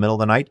sleep in the middle of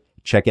the night.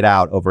 Check it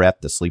out over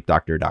at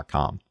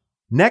thesleepdoctor.com.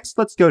 Next,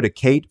 let's go to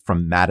Kate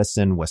from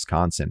Madison,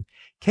 Wisconsin.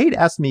 Kate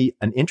asked me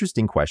an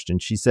interesting question.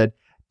 She said,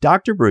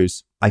 Dr.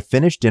 Bruce, I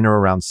finish dinner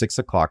around 6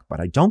 o'clock, but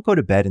I don't go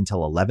to bed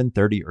until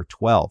 11:30 or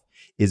 12.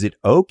 Is it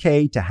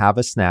okay to have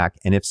a snack?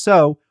 And if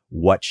so,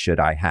 what should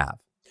I have?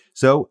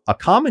 So a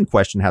common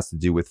question has to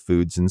do with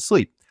foods and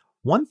sleep.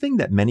 One thing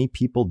that many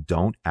people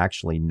don't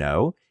actually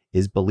know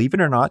is, believe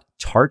it or not,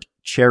 tart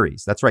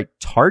cherries. That's right.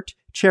 Tart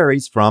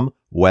cherries from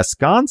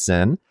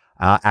Wisconsin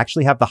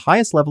actually have the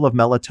highest level of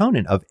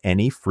melatonin of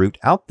any fruit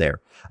out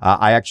there.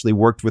 I actually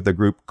worked with a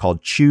group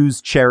called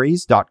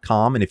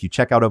ChooseCherries.com. And if you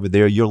check out over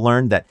there, you'll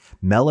learn that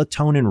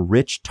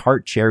melatonin-rich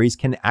tart cherries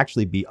can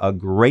actually be a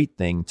great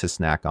thing to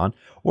snack on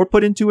or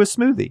put into a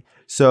smoothie.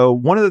 So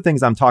one of the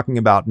things I'm talking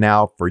about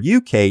now for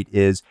you, Kate,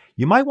 is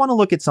you might want to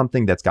look at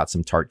something that's got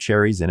some tart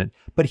cherries in it.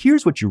 But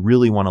here's what you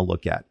really want to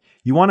look at.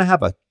 You want to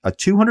have a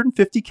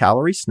 250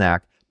 calorie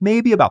snack,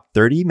 maybe about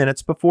 30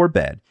 minutes before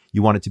bed.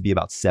 You want it to be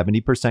about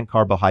 70%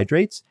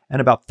 carbohydrates and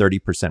about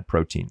 30%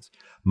 proteins.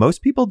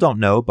 Most people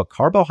don't know, but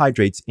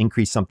carbohydrates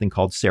increase something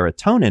called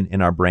serotonin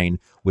in our brain,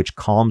 which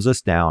calms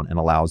us down and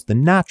allows the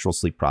natural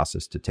sleep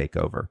process to take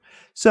over.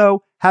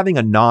 So having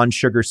a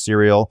non-sugar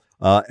cereal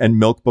and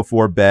milk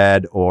before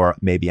bed, or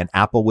maybe an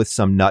apple with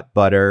some nut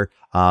butter,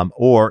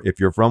 or if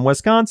you're from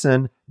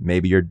Wisconsin,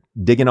 maybe you're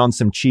digging on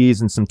some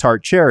cheese and some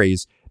tart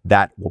cherries,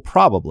 that will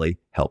probably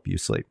help you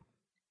sleep.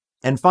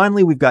 And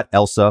finally, we've got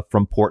Elsa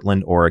from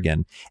Portland,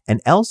 Oregon.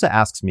 And Elsa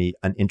asks me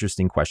an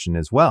interesting question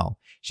as well.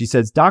 She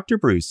says, Dr.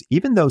 Bruce,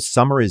 even though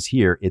summer is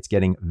here, it's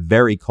getting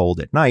very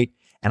cold at night,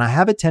 and I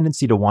have a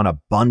tendency to want to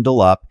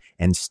bundle up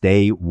and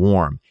stay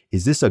warm.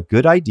 Is this a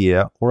good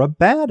idea or a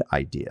bad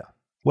idea?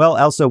 Well,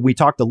 Elsa, we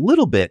talked a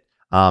little bit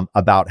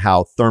about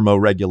how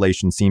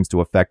thermoregulation seems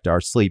to affect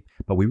our sleep,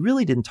 but we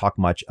really didn't talk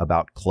much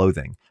about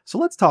clothing. So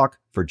let's talk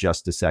for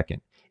just a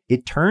second.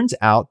 It turns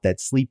out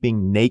that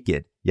sleeping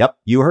naked, yep,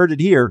 you heard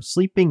it here,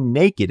 sleeping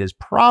naked is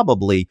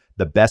probably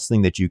the best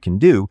thing that you can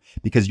do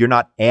because you're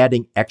not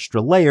adding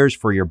extra layers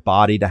for your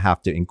body to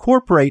have to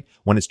incorporate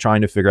when it's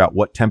trying to figure out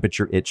what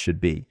temperature it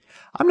should be.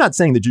 I'm not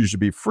saying that you should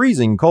be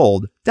freezing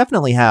cold.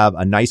 Definitely have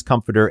a nice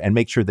comforter and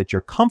make sure that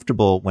you're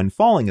comfortable when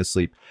falling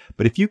asleep.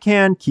 But if you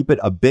can, keep it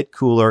a bit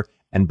cooler.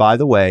 And by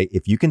the way,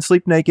 if you can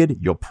sleep naked,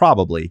 you'll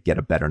probably get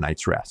a better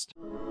night's rest.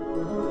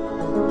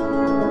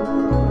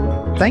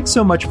 Thanks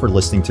so much for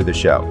listening to the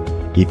show.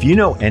 If you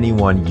know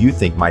anyone you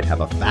think might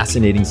have a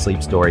fascinating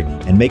sleep story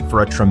and make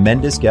for a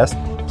tremendous guest,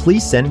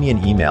 please send me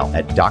an email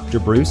at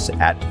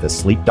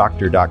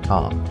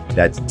drbruce@thesleepdoctor.com.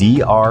 That's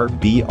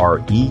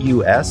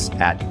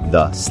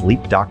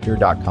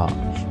DRBREUS@thesleepdoctor.com.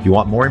 If you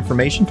want more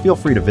information, feel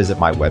free to visit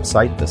my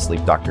website,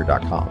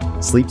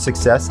 thesleepdoctor.com. Sleep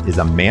Success is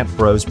a Mant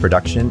Bros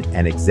production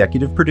and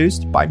executive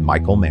produced by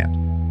Michael Mant.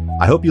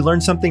 I hope you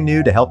learned something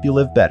new to help you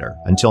live better.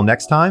 Until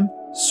next time,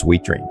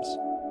 sweet dreams.